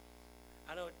me.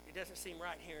 I know it doesn't seem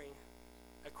right hearing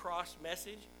a cross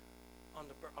message on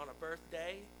a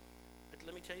birthday, but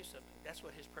let me tell you something. That's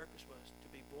what his purpose was, to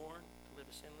be born, to live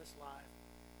a sinless life,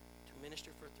 to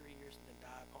minister for 3 years, and then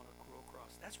die upon a cruel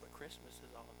cross. That's what Christmas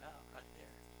is all about right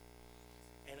there.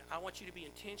 And I want you to be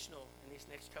intentional in these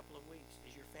next couple of weeks.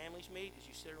 As your families meet, as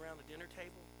you sit around the dinner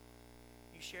table,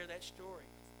 you share that story.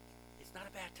 It's not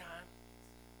a bad time.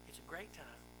 It's a great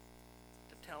time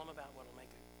to tell them about what will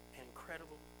make an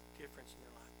incredible difference in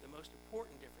their life. The most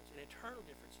important difference, an eternal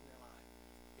difference in their life.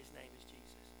 His name is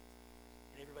Jesus.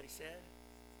 And everybody said,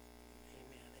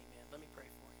 amen, amen. Let me pray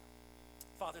for you.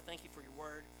 Father, thank you for your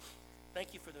word.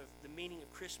 Thank you for the meaning of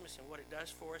Christmas and what it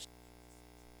does for us.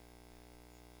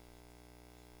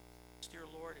 Dear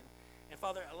Lord, and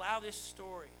Father, allow this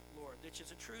story, Lord, which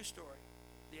is a true story,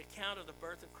 the account of the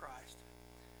birth of Christ.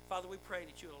 Father, we pray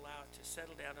that you will allow it to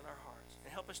settle down in our hearts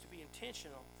and help us to be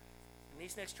intentional in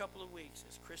these next couple of weeks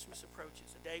as Christmas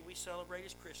approaches, the day we celebrate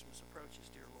as Christmas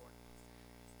approaches, dear Lord.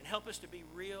 And help us to be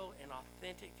real and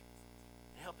authentic,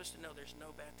 and help us to know there's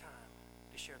no bad time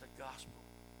to share the gospel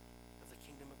of the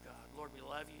kingdom of God. Lord, we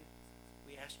love you.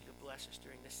 We ask you to bless us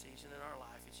during this season in our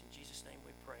life. It's in Jesus' name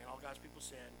we pray. And all God's people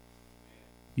said,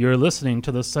 You're listening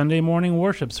to the Sunday morning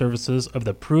worship services of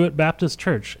the Pruitt Baptist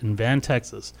Church in Van,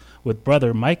 Texas, with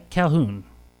Brother Mike Calhoun.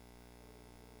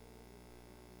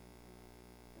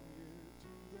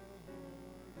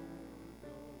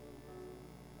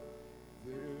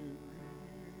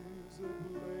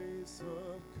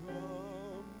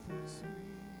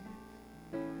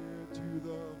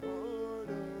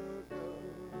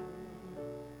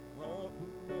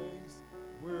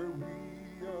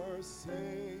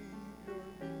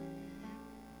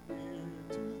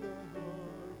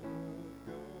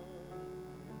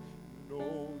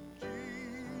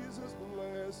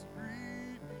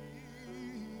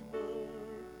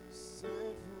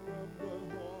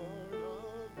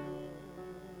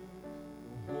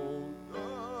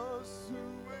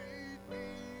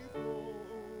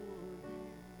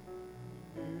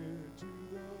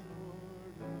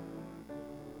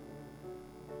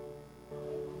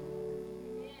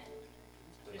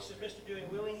 Mr. Dewey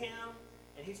Willingham,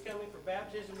 and he's coming for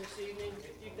baptism this evening.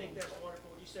 If you think that's wonderful,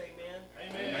 would you say amen?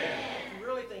 Amen. If you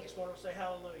really think it's wonderful, say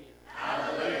hallelujah.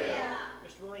 Hallelujah.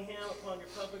 Mr. Willingham, upon your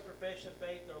public profession of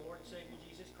faith in our Lord and Savior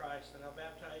Jesus Christ, and I'll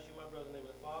baptize you, my brother, in the name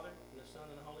of the Father, and the Son,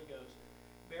 and the Holy Ghost,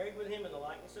 buried with him in the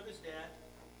likeness of his death.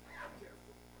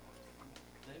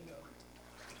 Let him go.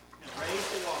 And raised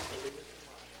to walk with him.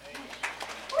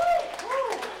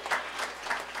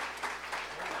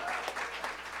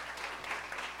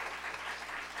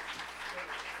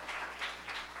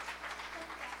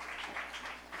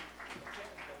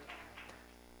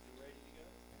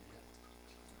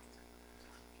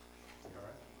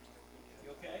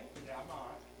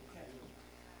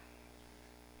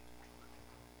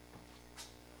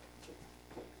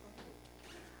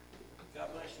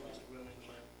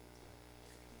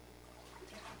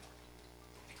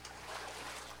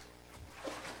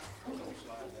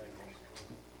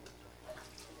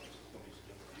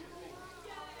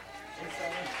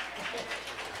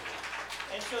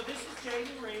 So this is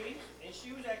Janie Reed, and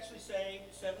she was actually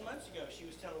saved 7 months ago. She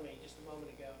was telling me just a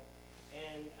moment ago.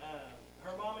 And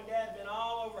her mom and dad have been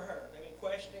all over her. They've been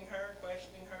questioning her, and,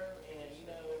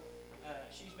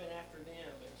 she's been after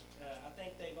them. But I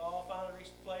think they've all finally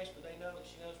reached a place where they know that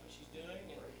she knows what she's doing.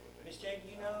 And Miss Janie,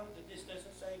 you know that this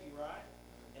doesn't save you, right?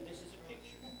 And this is a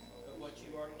picture of what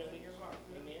you've already done in your heart.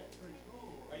 Amen?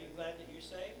 Are you glad that you're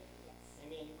saved?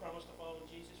 Amen. You promise to follow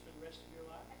Jesus for the rest of your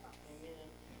life?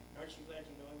 Amen. Aren't you glad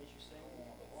you know him as your Savior?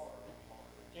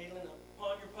 Jalen,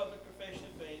 upon your public profession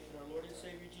of faith in our Lord and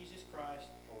Savior Jesus Christ,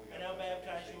 I now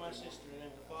baptize you, my sister, in the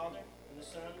name of the Father, and the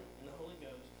Son, and the Holy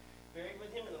Ghost, buried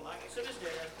with him in the likeness of his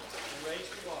death, and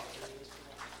raised to walk in this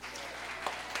life.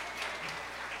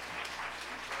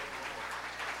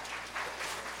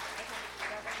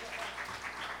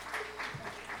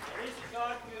 Isn't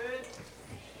God good?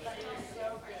 He is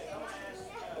so good. I'm going to ask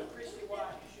Christy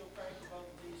White if she'll pray for both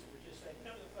of these for just a second.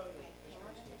 Come to the podium. Miss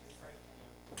Christy, to pray for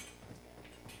them.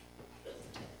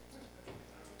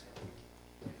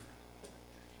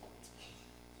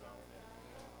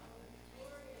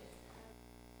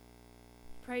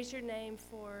 Praise your name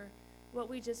for what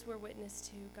we just were witness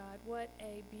to, God. What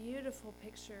a beautiful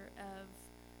picture of,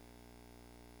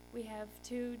 we have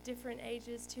two different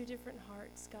ages, two different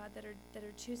hearts, God, that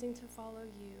are choosing to follow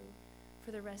you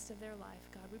for the rest of their life,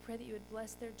 God. We pray that you would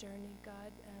bless their journey,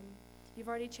 God. You've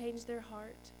already changed their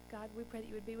heart, God. We pray that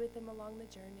you would be with them along the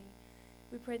journey.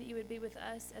 We pray that you would be with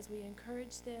us as we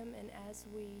encourage them and as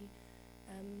we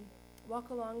walk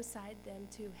alongside them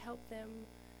to help them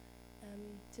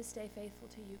to stay faithful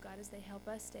to you, God, as they help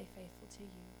us stay faithful to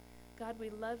you. God, we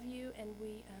love you, and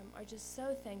we are just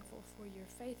so thankful for your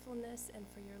faithfulness and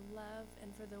for your love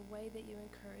and for the way that you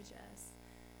encourage us.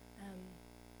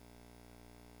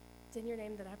 It's in your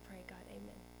name that I pray, God.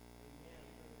 Amen.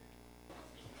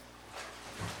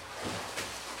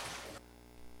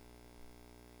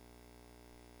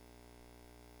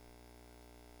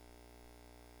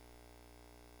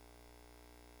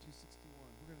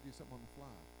 We're going to do something on the fly.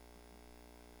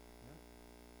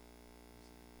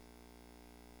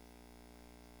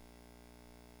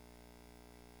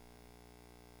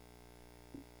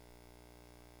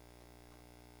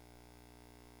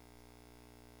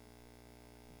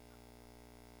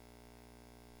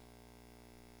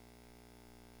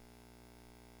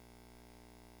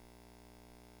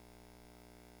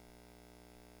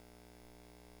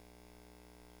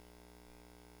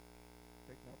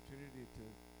 Take the opportunity to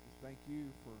just thank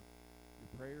you for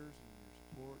your prayers and your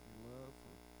support and your love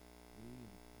for me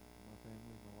and my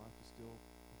family. My wife is still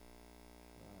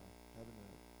having a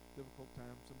difficult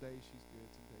time. Some days she's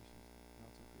good, some days she's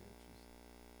not so good.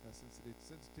 She's got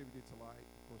sensitivity to light,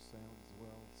 of course, sound as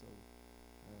well. So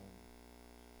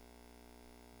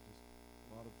just a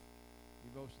lot of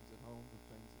emotions at home with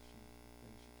things she can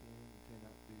and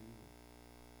cannot do.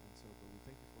 And so, but we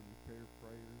thank you for your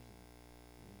prayers.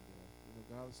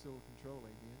 God is still in control,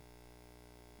 amen.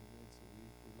 Amen. So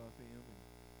we love him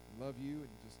and love you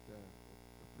and just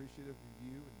appreciative of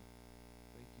you and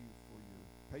thank you for your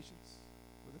patience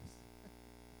with us.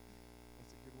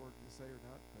 That's a good word to say or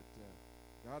not, but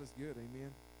God is good,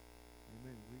 amen.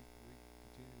 Amen. We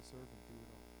continue to serve him through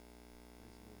it all.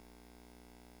 Praise the Lord.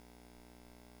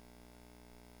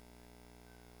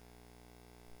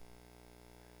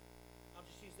 I'll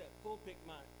just use that pulpit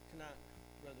mic tonight,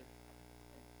 brother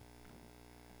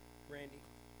Randy.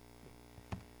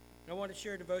 I want to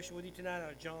share a devotion with you tonight out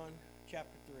of John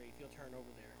chapter 3, if you'll turn over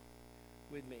there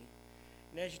with me.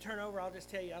 And as you turn over, I'll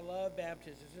just tell you, I love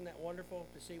baptism. Isn't that wonderful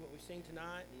to see what we sing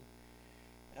tonight?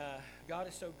 And God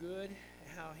is so good,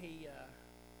 how he,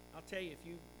 I'll tell you,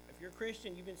 if you're a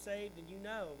Christian, you've been saved, and you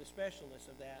know the specialness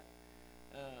of that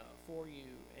for you.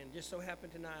 And just so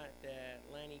happened tonight that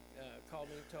Lanny called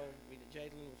me and told me that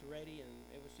Jalen was ready, and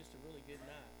it was just a really good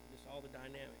night, just all the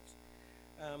dynamics.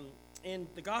 In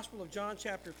the Gospel of John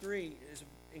chapter 3 is an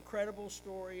incredible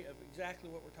story of exactly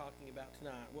what we're talking about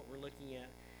tonight, what we're looking at.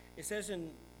 It says in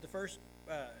the first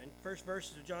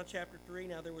verses of John chapter 3,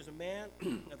 now there was a man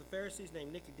of the Pharisees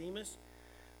named Nicodemus,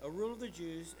 a ruler of the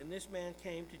Jews, and this man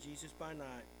came to Jesus by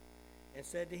night and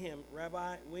said to him,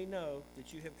 Rabbi, we know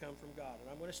that you have come from God. And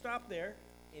I'm going to stop there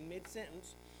in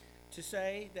mid-sentence to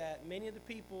say that many of the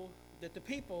people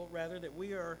that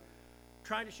we are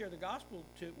trying to share the gospel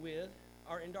with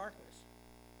are in darkness.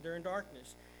 They're in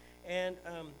darkness. And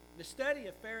the study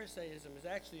of Pharisaism is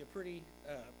actually a pretty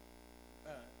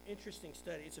interesting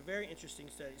study. It's a very interesting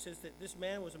study. It says that this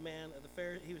man was a man of the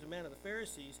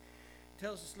Pharisees. It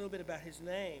tells us a little bit about his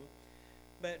name.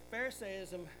 But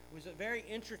Pharisaism was a very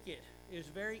intricate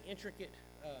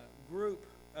group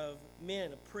of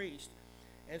men, of priests.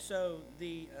 And so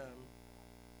it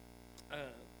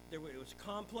was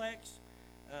complex.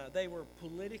 They were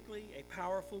politically a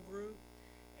powerful group.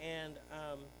 And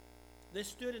this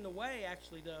stood in the way,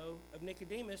 actually, though, of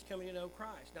Nicodemus coming to know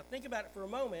Christ. Now, think about it for a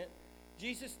moment.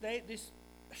 This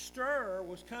stir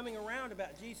was coming around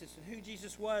about Jesus and who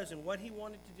Jesus was and what he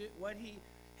wanted to do, what he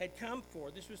had come for.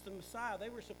 This was the Messiah. They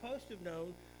were supposed to have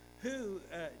known who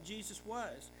Jesus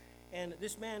was. And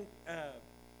this man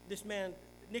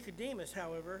Nicodemus,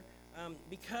 however,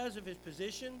 because of his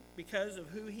position, because of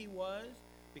who he was,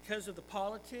 because of the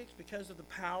politics, because of the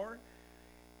power,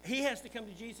 he has to come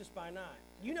to Jesus by night.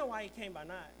 You know why he came by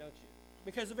night, don't you?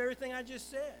 Because of everything I just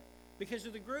said. Because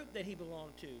of the group that he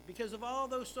belonged to. Because of all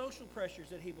those social pressures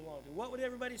that he belonged to. What would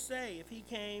everybody say if he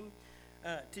came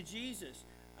to Jesus?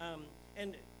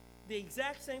 And the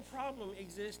exact same problem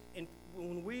exists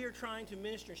when we are trying to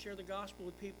minister and share the gospel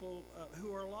with people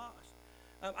who are lost.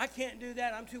 I can't do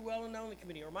that. I'm too well known in the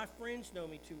community, or my friends know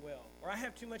me too well, or I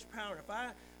have too much power. If I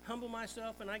humble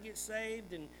myself and I get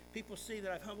saved, and people see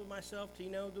that I've humbled myself to,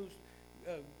 those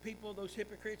people, those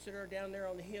hypocrites that are down there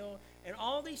on the hill, and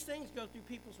all these things go through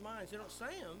people's minds. They don't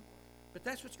say them, but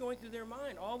that's what's going through their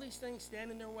mind. All these things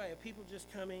stand in their way of people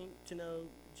just coming to know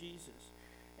Jesus.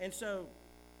 And so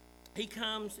he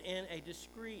comes in a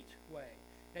discreet way.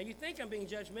 Now, you think I'm being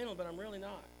judgmental, but I'm really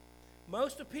not.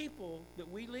 Most of the people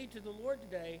that we lead to the Lord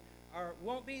today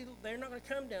they're not going to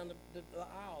come down the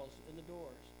aisles and the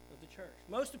doors of the church.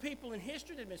 Most of the people in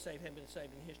history that have been saved haven't been saved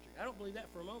in history. I don't believe that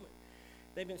for a moment.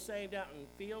 They've been saved out in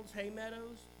fields, hay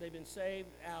meadows. They've been saved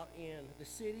out in the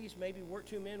cities, maybe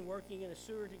two men working in a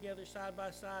sewer together side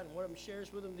by side, and one of them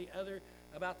shares with them the other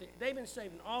about they've been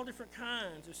saved in all different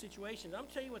kinds of situations. I'm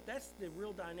telling you what, that's the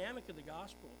real dynamic of the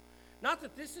gospel. Not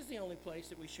that this is the only place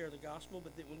that we share the gospel,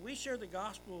 but that when we share the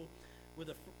gospel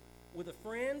with a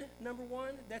friend, number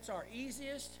one, that's our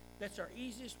easiest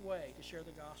way to share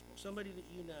the gospel. Somebody that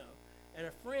you know. And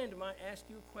a friend might ask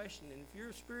you a question, and if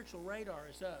your spiritual radar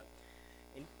is up,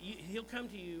 and he'll come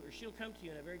to you, or she'll come to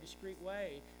you in a very discreet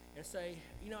way and say,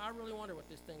 I really wonder what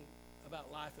this thing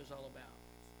about life is all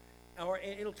about. Or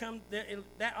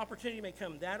that opportunity may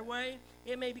come that way.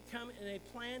 It may become in a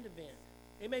planned event.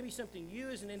 It may be something you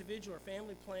as an individual or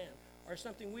family plan, or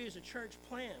something we as a church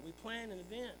plan. We plan an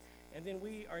event, and then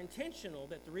we are intentional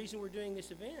that the reason we're doing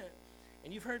this event,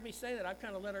 and you've heard me say that, I've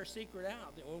kind of let our secret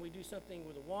out, that when we do something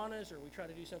with the Awanas, or we try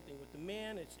to do something with the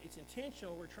men, it's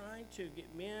intentional. We're trying to get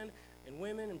men and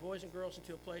women and boys and girls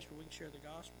into a place where we can share the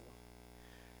gospel.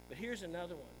 But here's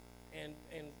another one,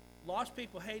 and lost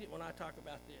people hate it when I talk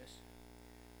about this,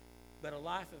 but a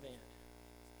life event.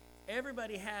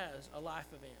 Everybody has a life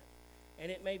event,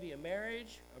 and it may be a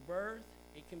marriage, a birth,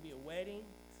 it can be a wedding,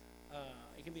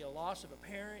 it can be a loss of a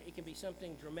parent, it can be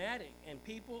something dramatic, and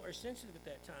people are sensitive at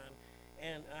that time.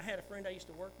 And I had a friend I used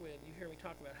to work with, you hear me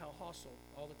talk about Hal Hossel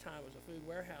all the time. It was a food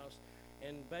warehouse.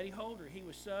 And Buddy Holder, he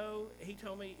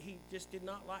told me he just did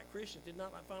not like Christians,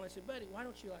 finally I said, Buddy, why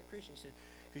don't you like Christians? He said,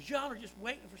 because y'all are just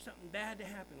waiting for something bad to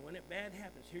happen. When it bad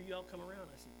happens, here y'all come around.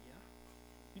 I said,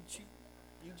 yeah,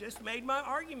 you just made my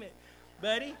argument,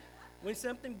 Buddy. When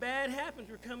something bad happens,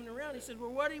 we're coming around. He said,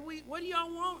 well, what do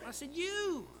y'all want? I said,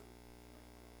 you.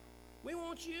 We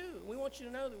want you. We want you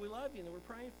to know that we love you and that we're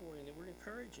praying for you and that we're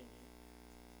encouraging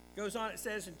you. Goes on, it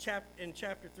says in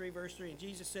chapter 3, verse 3, and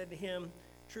Jesus said to him,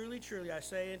 truly, truly, I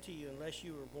say unto you, unless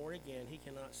you are born again, he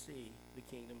cannot see the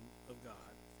kingdom of God.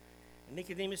 And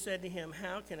Nicodemus said to him,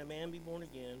 how can a man be born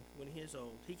again when he is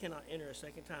old? He cannot enter a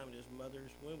second time into his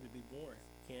mother's womb to be born,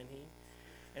 can he?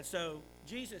 And so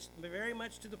Jesus, very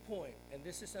much to the point, and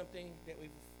this is something that we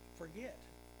forget.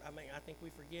 I think we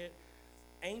forget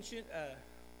ancient,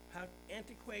 how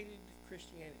antiquated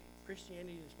Christianity.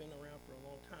 Christianity has been around for a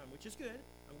long time, which is good.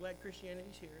 I'm glad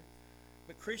Christianity's here.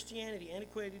 But Christianity,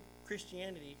 antiquated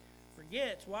Christianity,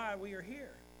 forgets why we are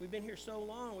here. We've been here so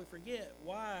long, we forget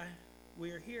why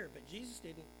we are here. But Jesus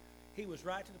didn't. He was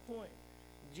right to the point.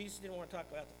 Jesus didn't want to talk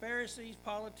about the Pharisees,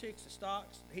 politics, the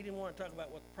stocks. He didn't want to talk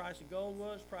about what the price of gold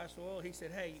was, price of oil. He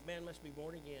said, hey, man must be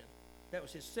born again. That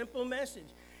was his simple message.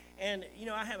 And,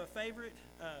 I have a favorite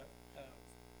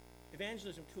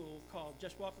evangelism tool called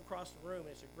Just Walk Across the Room.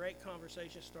 It's a great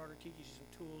conversation starter, teaches you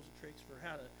some tools and tricks for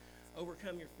how to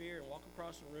overcome your fear and walk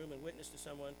across the room and witness to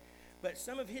someone. But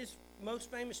some of his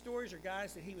most famous stories are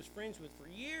guys that he was friends with for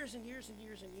years and years and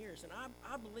years and years. And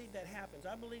I believe that happens.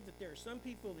 I believe that there are some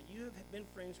people that you have been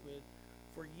friends with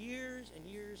for years and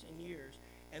years and years.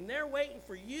 And they're waiting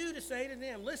for you to say to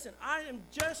them, listen, I am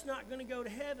just not going to go to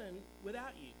heaven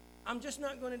without you. I'm just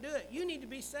not going to do it. You need to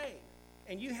be saved.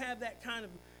 And you have that kind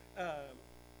of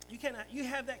you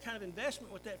have that kind of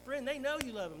investment with that friend. They know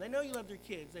you love them. They know you love their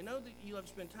kids. They know that you love to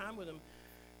spend time with them.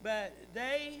 But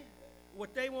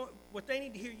what they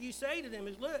need to hear you say to them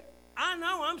is, look, I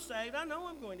know I'm saved. I know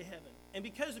I'm going to heaven. And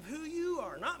because of who you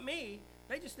are, not me,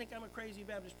 they just think I'm a crazy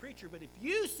Baptist preacher. But if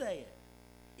you say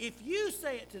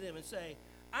it to them and say,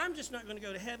 I'm just not going to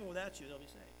go to heaven without you, they'll be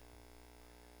saved.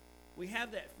 We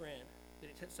have that friend.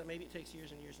 So maybe it takes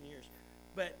years and years and years.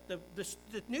 But the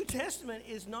New Testament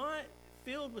is not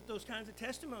filled with those kinds of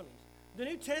testimonies. The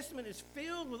New Testament is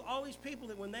filled with all these people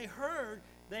that when they heard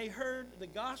the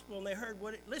gospel and they heard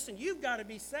listen, you've got to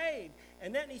be saved.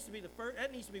 And that needs to be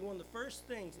one of the first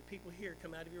things that people hear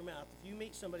come out of your mouth. If you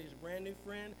meet somebody who's a brand new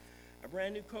friend, a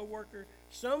brand new coworker,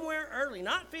 somewhere early,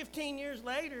 not 15 years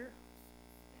later.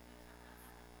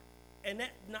 And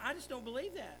I just don't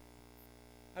believe that.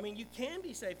 I mean, you can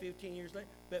be saved 15 years later,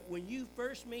 but when you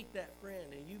first meet that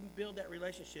friend and you build that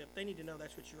relationship, they need to know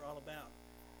that's what you're all about,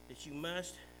 that you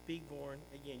must be born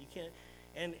again. You can't.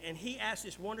 And he asked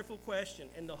this wonderful question,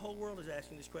 and the whole world is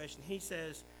asking this question. He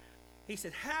said,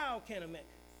 how can a man?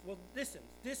 Well, listen,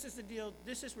 this is the deal.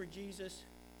 This is where Jesus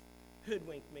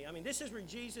hoodwinked me. I mean, this is where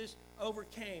Jesus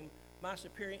overcame my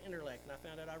superior intellect, and I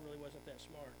found out I really wasn't that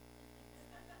smart.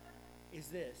 Is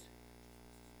this.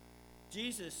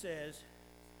 Jesus says,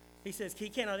 he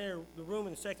cannot enter the room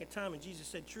in the second time, and Jesus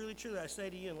said, truly, truly, I say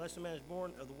to you, unless a man is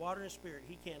born of the water and spirit,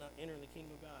 he cannot enter in the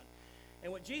kingdom of God.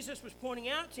 And what Jesus was pointing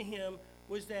out to him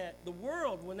was that the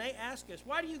world, when they ask us,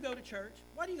 why do you go to church?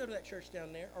 Why do you go to that church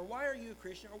down there? Or why are you a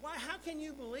Christian? Or how can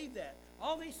you believe that?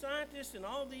 All these scientists and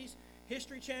all these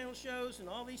History Channel shows and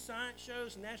all these science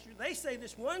shows, and they say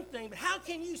this one thing, but how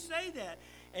can you say that?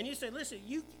 And you say, listen,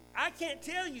 I can't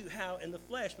tell you how in the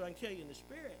flesh, but I can tell you in the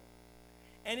spirit.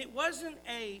 And it wasn't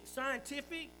a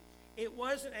scientific, it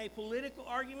wasn't a political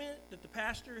argument that the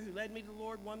pastor who led me to the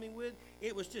Lord won me with.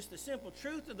 It was just the simple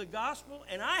truth of the gospel,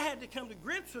 and I had to come to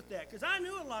grips with that because I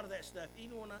knew a lot of that stuff.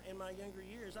 Even in my younger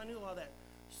years, I knew a lot of that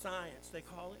science, they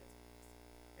call it.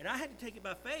 And I had to take it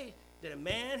by faith that a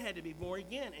man had to be born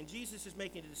again, and Jesus is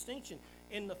making a distinction.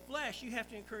 In the flesh, you have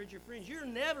to encourage your friends. You'll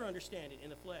never understand it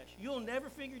in the flesh. You'll never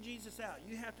figure Jesus out.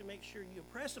 You have to make sure you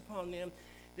impress upon them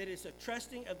that it's a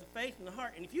trusting of the faith in the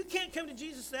heart. And if you can't come to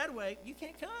Jesus that way, you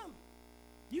can't come.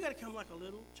 You got to come like a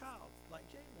little child, like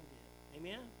Jalen did.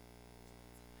 Amen?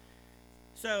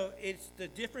 So it's the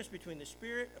difference between the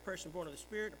Spirit, a person born of the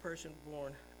Spirit, a person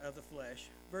born of the flesh.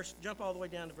 Jump all the way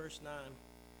down to verse 9.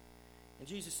 And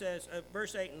Jesus says,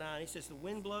 verse 8 and 9, he says, the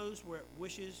wind blows where it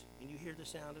wishes, and you hear the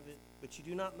sound of it, but you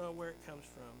do not know where it comes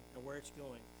from and where it's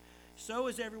going. So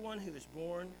is everyone who is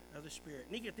born of the Spirit.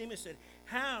 Nicodemus said,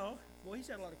 how? Well, he's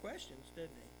had a lot of questions, doesn't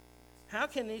he? How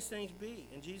can these things be?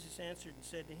 And Jesus answered and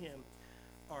said to him,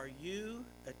 are you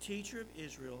a teacher of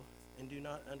Israel and do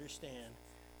not understand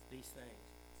these things?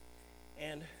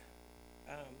 And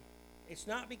it's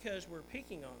not because we're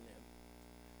picking on them,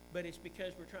 but it's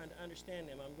because we're trying to understand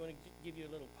them. I'm going to give you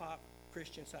a little pop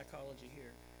Christian psychology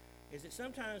here. Is that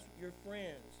sometimes your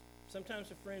friends, sometimes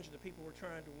the friends are the people we're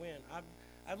trying to win.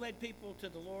 I've led people to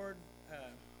the Lord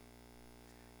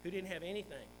who didn't have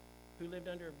anything, who lived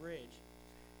under a bridge.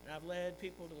 And I've led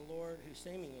people to the Lord who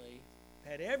seemingly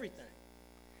had everything.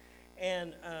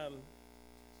 And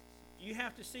you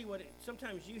have to see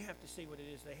sometimes you have to see what it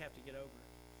is they have to get over.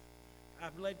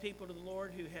 I've led people to the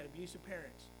Lord who had abusive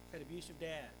parents, had abusive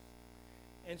dads.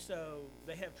 And so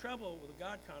they have trouble with the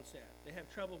God concept. They have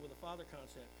trouble with the father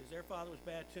concept because their father was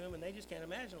bad to them and they just can't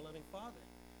imagine a loving father.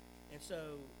 And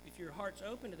so if your heart's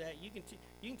open to that, you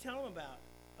can tell them about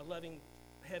a loving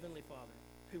heavenly Father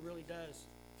who really does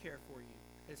care for you,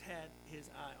 has had his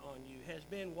eye on you, has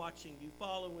been watching you,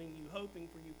 following you, hoping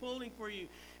for you, pulling for you,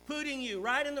 putting you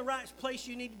right in the right place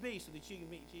you need to be so that you can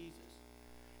meet Jesus.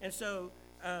 And so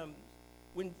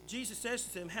when Jesus says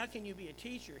to them, how can you be a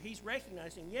teacher? He's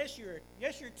recognizing, yes, you're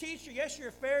a teacher. Yes, you're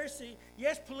a Pharisee.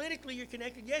 Yes, politically you're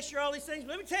connected. Yes, you're all these things. But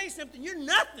let me tell you something. You're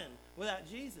nothing without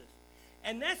Jesus.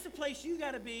 And that's the place you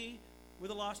got to be with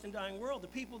a lost and dying world. The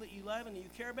people that you love and that you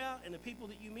care about and the people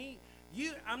that you meet.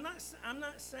 I'm not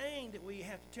saying that we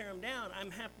have to tear them down.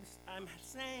 I'm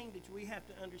saying that we have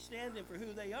to understand them for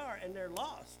who they are, and they're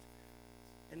lost.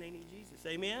 And they need Jesus.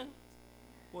 Amen?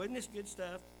 Well, isn't this good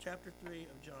stuff? Chapter 3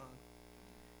 of John.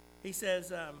 He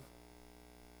says,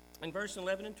 in verse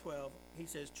 11 and 12, he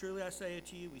says, truly I say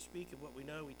unto you, we speak of what we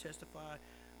know, we testify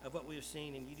of what we have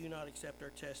seen, and you do not accept our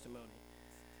testimony.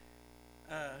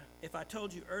 If I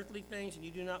told you earthly things and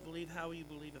you do not believe, how will you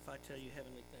believe if I tell you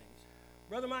heavenly things?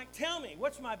 Brother Mike, tell me,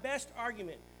 what's my best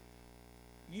argument?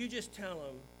 You just tell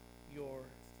them your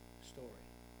story.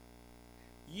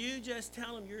 You just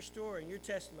tell them your story and your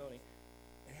testimony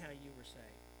and how you were saved.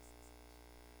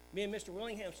 Me and Mr.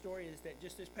 Willingham's story is that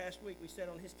just this past week we sat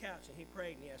on his couch and he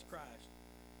prayed and he asked Christ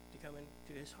to come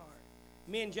into his heart.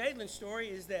 Me and Jadelin's story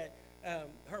is that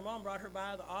her mom brought her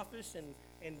by the office and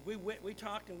we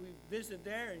talked and we visited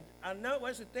there. And I know it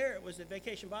wasn't there. It was at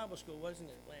Vacation Bible School, wasn't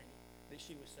it, Lanny, that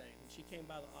she was saved. And she came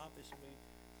by the office. And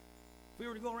if we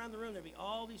were to go around the room, there'd be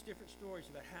all these different stories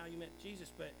about how you met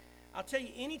Jesus. But I'll tell you,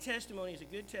 any testimony is a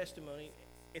good testimony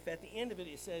if at the end of it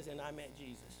it says, and I met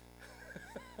Jesus.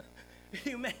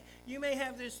 You may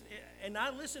have this, and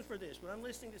I listen for this. When I'm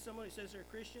listening to someone who says they're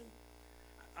a Christian,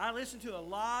 I listen to a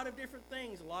lot of different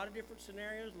things, a lot of different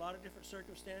scenarios, a lot of different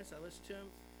circumstances. I listen to them,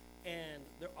 and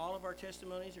all of our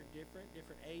testimonies are different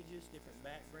ages, different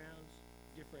backgrounds,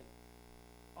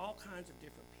 all kinds of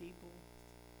different people.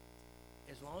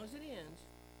 As long as it ends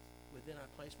with then I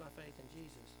place my faith in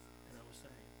Jesus and I was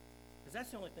saved. Because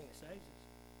that's the only thing that saves us.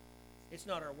 It's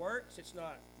not our works. It's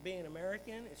not being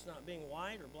American. It's not being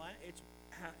white or black. It's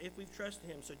if we've trusted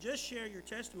him. So just share your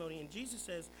testimony. And Jesus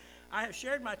says, I have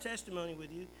shared my testimony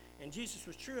with you. And Jesus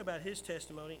was true about his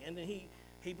testimony. And then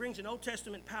he brings an Old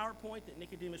Testament PowerPoint that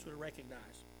Nicodemus would have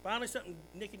recognized. Finally, something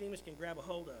Nicodemus can grab a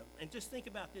hold of. And just think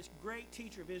about this great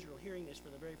teacher of Israel hearing this for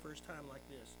the very first time like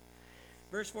this.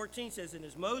 Verse 14 says, and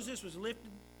as Moses was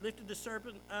lifted the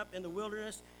serpent up in the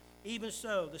wilderness, even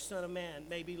so the Son of Man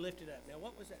may be lifted up. Now,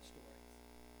 what was that story?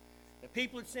 The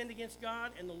people had sinned against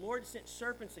God, and the Lord sent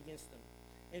serpents against them.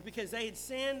 And because they had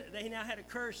sinned, they now had a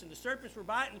curse, and the serpents were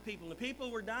biting the people, and the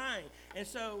people were dying. And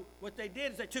so what they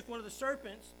did is they took one of the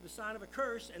serpents, the sign of a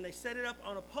curse, and they set it up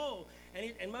on a pole.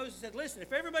 And Moses said, listen,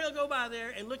 if everybody will go by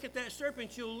there and look at that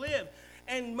serpent, you'll live.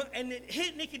 And it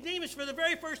hit Nicodemus for the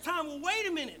very first time. Well, wait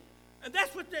a minute.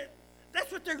 That's what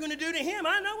they're going to do to him.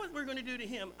 I know what we're going to do to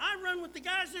him. I run with the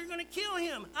guys that are going to kill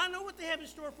him. I know what they have in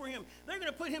store for him. They're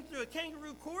going to put him through a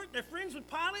kangaroo court. They're friends with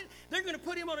Pilate. They're going to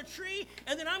put him on a tree,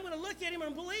 and then I'm going to look at him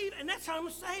and believe, and that's how I'm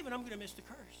going to save, and I'm going to miss the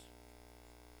curse.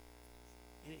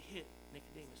 And it hit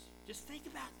Nicodemus. Just think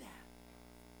about that.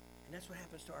 And that's what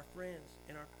happens to our friends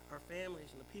and our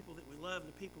families and the people that we love and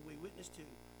the people we witness to.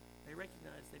 They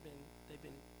recognize they've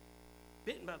been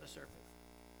bitten by the serpent.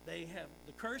 They have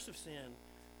the curse of sin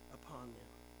upon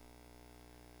them.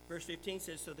 Verse 15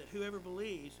 says, so that whoever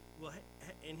believes will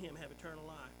in him have eternal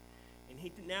life.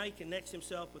 And now he connects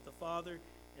himself with the Father,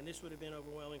 and this would have been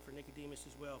overwhelming for Nicodemus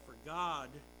as well. For God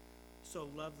so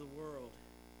loved the world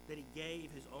that he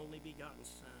gave his only begotten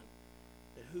Son,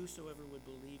 that whosoever would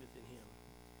believeth in him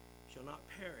shall not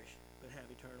perish, but have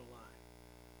eternal life.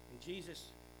 And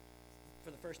Jesus,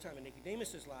 for the first time in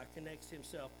Nicodemus' life, connects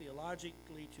himself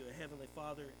theologically to a heavenly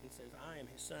Father and says, I am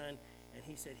his Son. And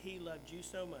he said, he loved you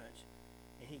so much,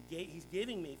 and he's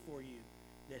giving me for you,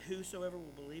 that whosoever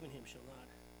will believe in him shall not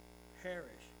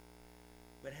perish,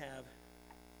 but have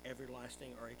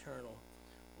everlasting or eternal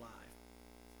life.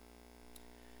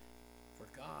 For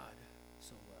God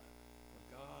so loved,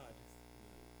 for God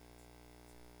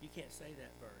moved. You can't say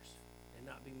that verse and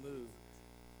not be moved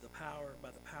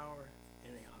by the power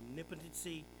and the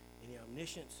omnipotency and the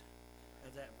omniscience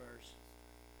of that verse.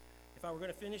 If I were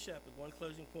going to finish up with one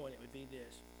closing point, it would be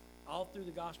this. All through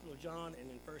the Gospel of John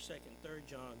and in 1st, 2nd, and 3rd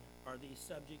John are these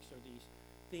subjects or these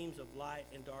themes of light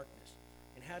and darkness.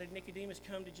 And how did Nicodemus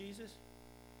come to Jesus?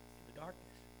 To the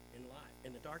darkness, in light.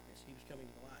 In the darkness, he was coming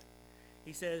to the light.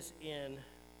 He says in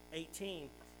 18,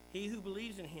 he who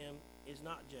believes in him is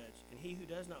not judged, and he who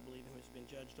does not believe in him has been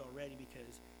judged already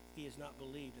because he has not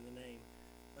believed in the name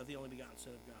of the only begotten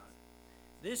Son of God.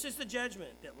 This is the judgment,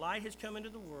 that light has come into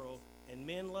the world, and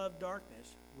men love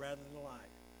darkness rather than light,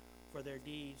 for their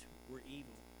deeds were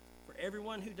evil. For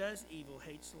everyone who does evil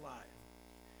hates the light,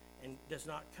 and does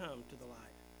not come to the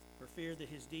light, for fear that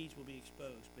his deeds will be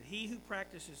exposed. But he who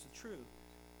practices the truth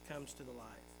comes to the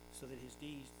light, so that his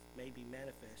deeds may be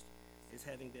manifest as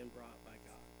having been brought by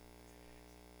God.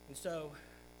 And so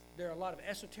there are a lot of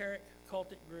esoteric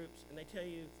cultic groups, and they tell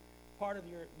you part of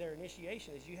their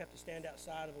initiation is you have to stand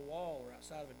outside of a wall or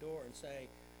outside of a door and say,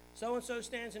 so-and-so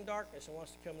stands in darkness and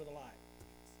wants to come to the light.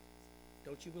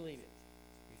 Don't you believe it?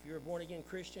 If you're a born-again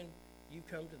Christian, you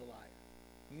come to the light.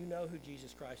 You know who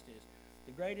Jesus Christ is.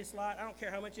 The greatest light, I don't care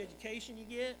how much education you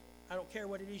get. I don't care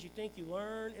what it is you think you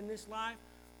learn in this life.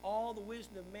 All the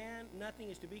wisdom of man, nothing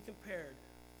is to be compared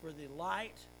for the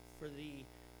light, for the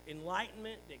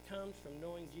enlightenment that comes from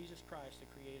knowing Jesus Christ,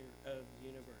 the creator of the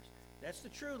universe. That's the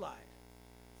true light.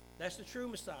 That's the true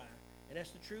Messiah. And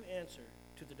that's the true answer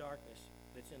to the darkness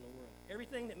that's in the world.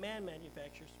 Everything that man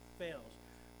manufactures fails.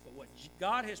 But what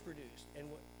God has produced and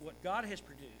what God has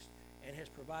produced and has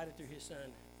provided through his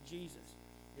Son, Jesus,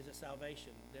 is a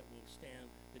salvation that will stand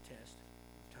the test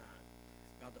of time.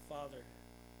 God the Father,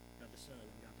 God the Son,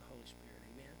 and God the Holy Spirit.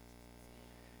 Amen.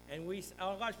 And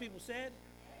all God's people said,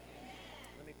 amen.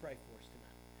 Let me pray for us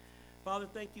tonight. Father,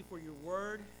 thank you for your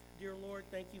word, dear Lord.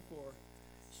 Thank you for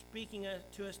speaking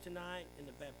to us tonight in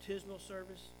the baptismal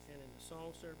service and in the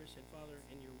song service, and Father,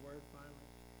 in your word finally.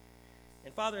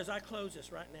 And Father, as I close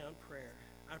this right now in prayer,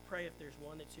 I pray if there's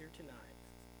one that's here tonight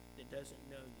that doesn't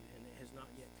know you and that has not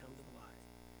yet come to the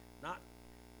light,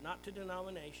 not to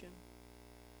denomination,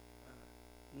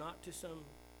 not to some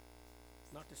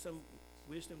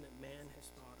wisdom that man has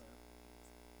thought of,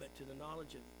 but to the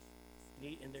knowledge of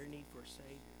need and their need for a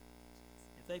Savior.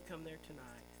 If they've come there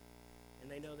tonight and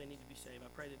they know they need to be saved,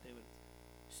 I pray that they would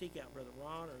seek out Brother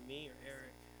Ron or me or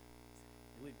Eric,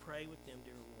 and we'd pray with them,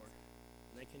 dear Lord,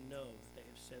 and they can know that they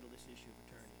have settled this issue of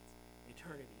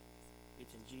eternity.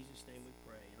 It's in Jesus' name we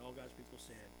pray. And all God's people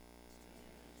said.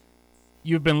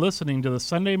 You've been listening to the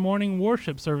Sunday morning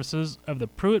worship services of the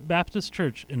Pruitt Baptist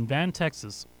Church in Van,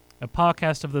 Texas. A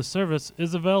podcast of this service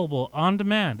is available on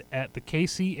demand at the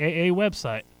KCAA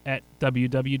website at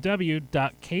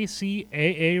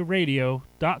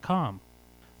www.kcaaradio.com.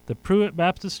 The Pruitt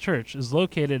Baptist Church is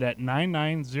located at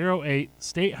 9908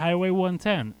 State Highway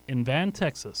 110 in Van,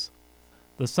 Texas.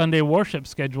 The Sunday worship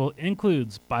schedule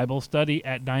includes Bible study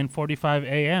at 9:45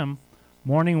 a.m.,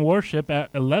 morning worship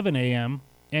at 11 a.m.,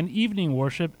 and evening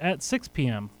worship at 6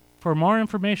 p.m. For more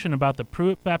information about the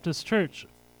Pruitt Baptist Church,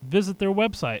 visit their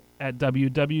website at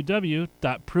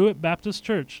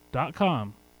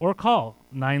www.pruittbaptistchurch.com or call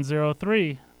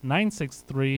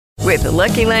 903-963. With the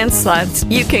Lucky Land Slots,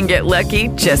 you can get lucky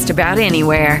just about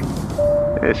anywhere.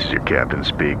 This is your captain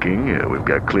speaking. We've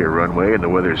got clear runway and the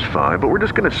weather's fine, but we're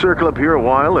just going to circle up here a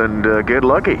while and get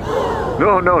lucky.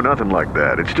 No, nothing like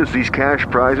that. It's just these cash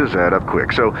prizes add up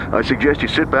quick. So I suggest you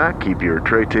sit back, keep your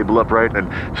tray table upright, and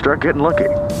start getting lucky.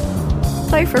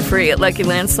 Play for free at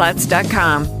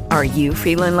LuckyLandSlots.com. Are you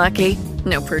feeling lucky?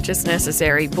 No purchase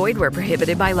necessary. Void where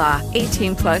prohibited by law.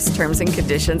 18+ terms and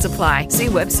conditions apply. See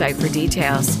website for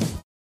details.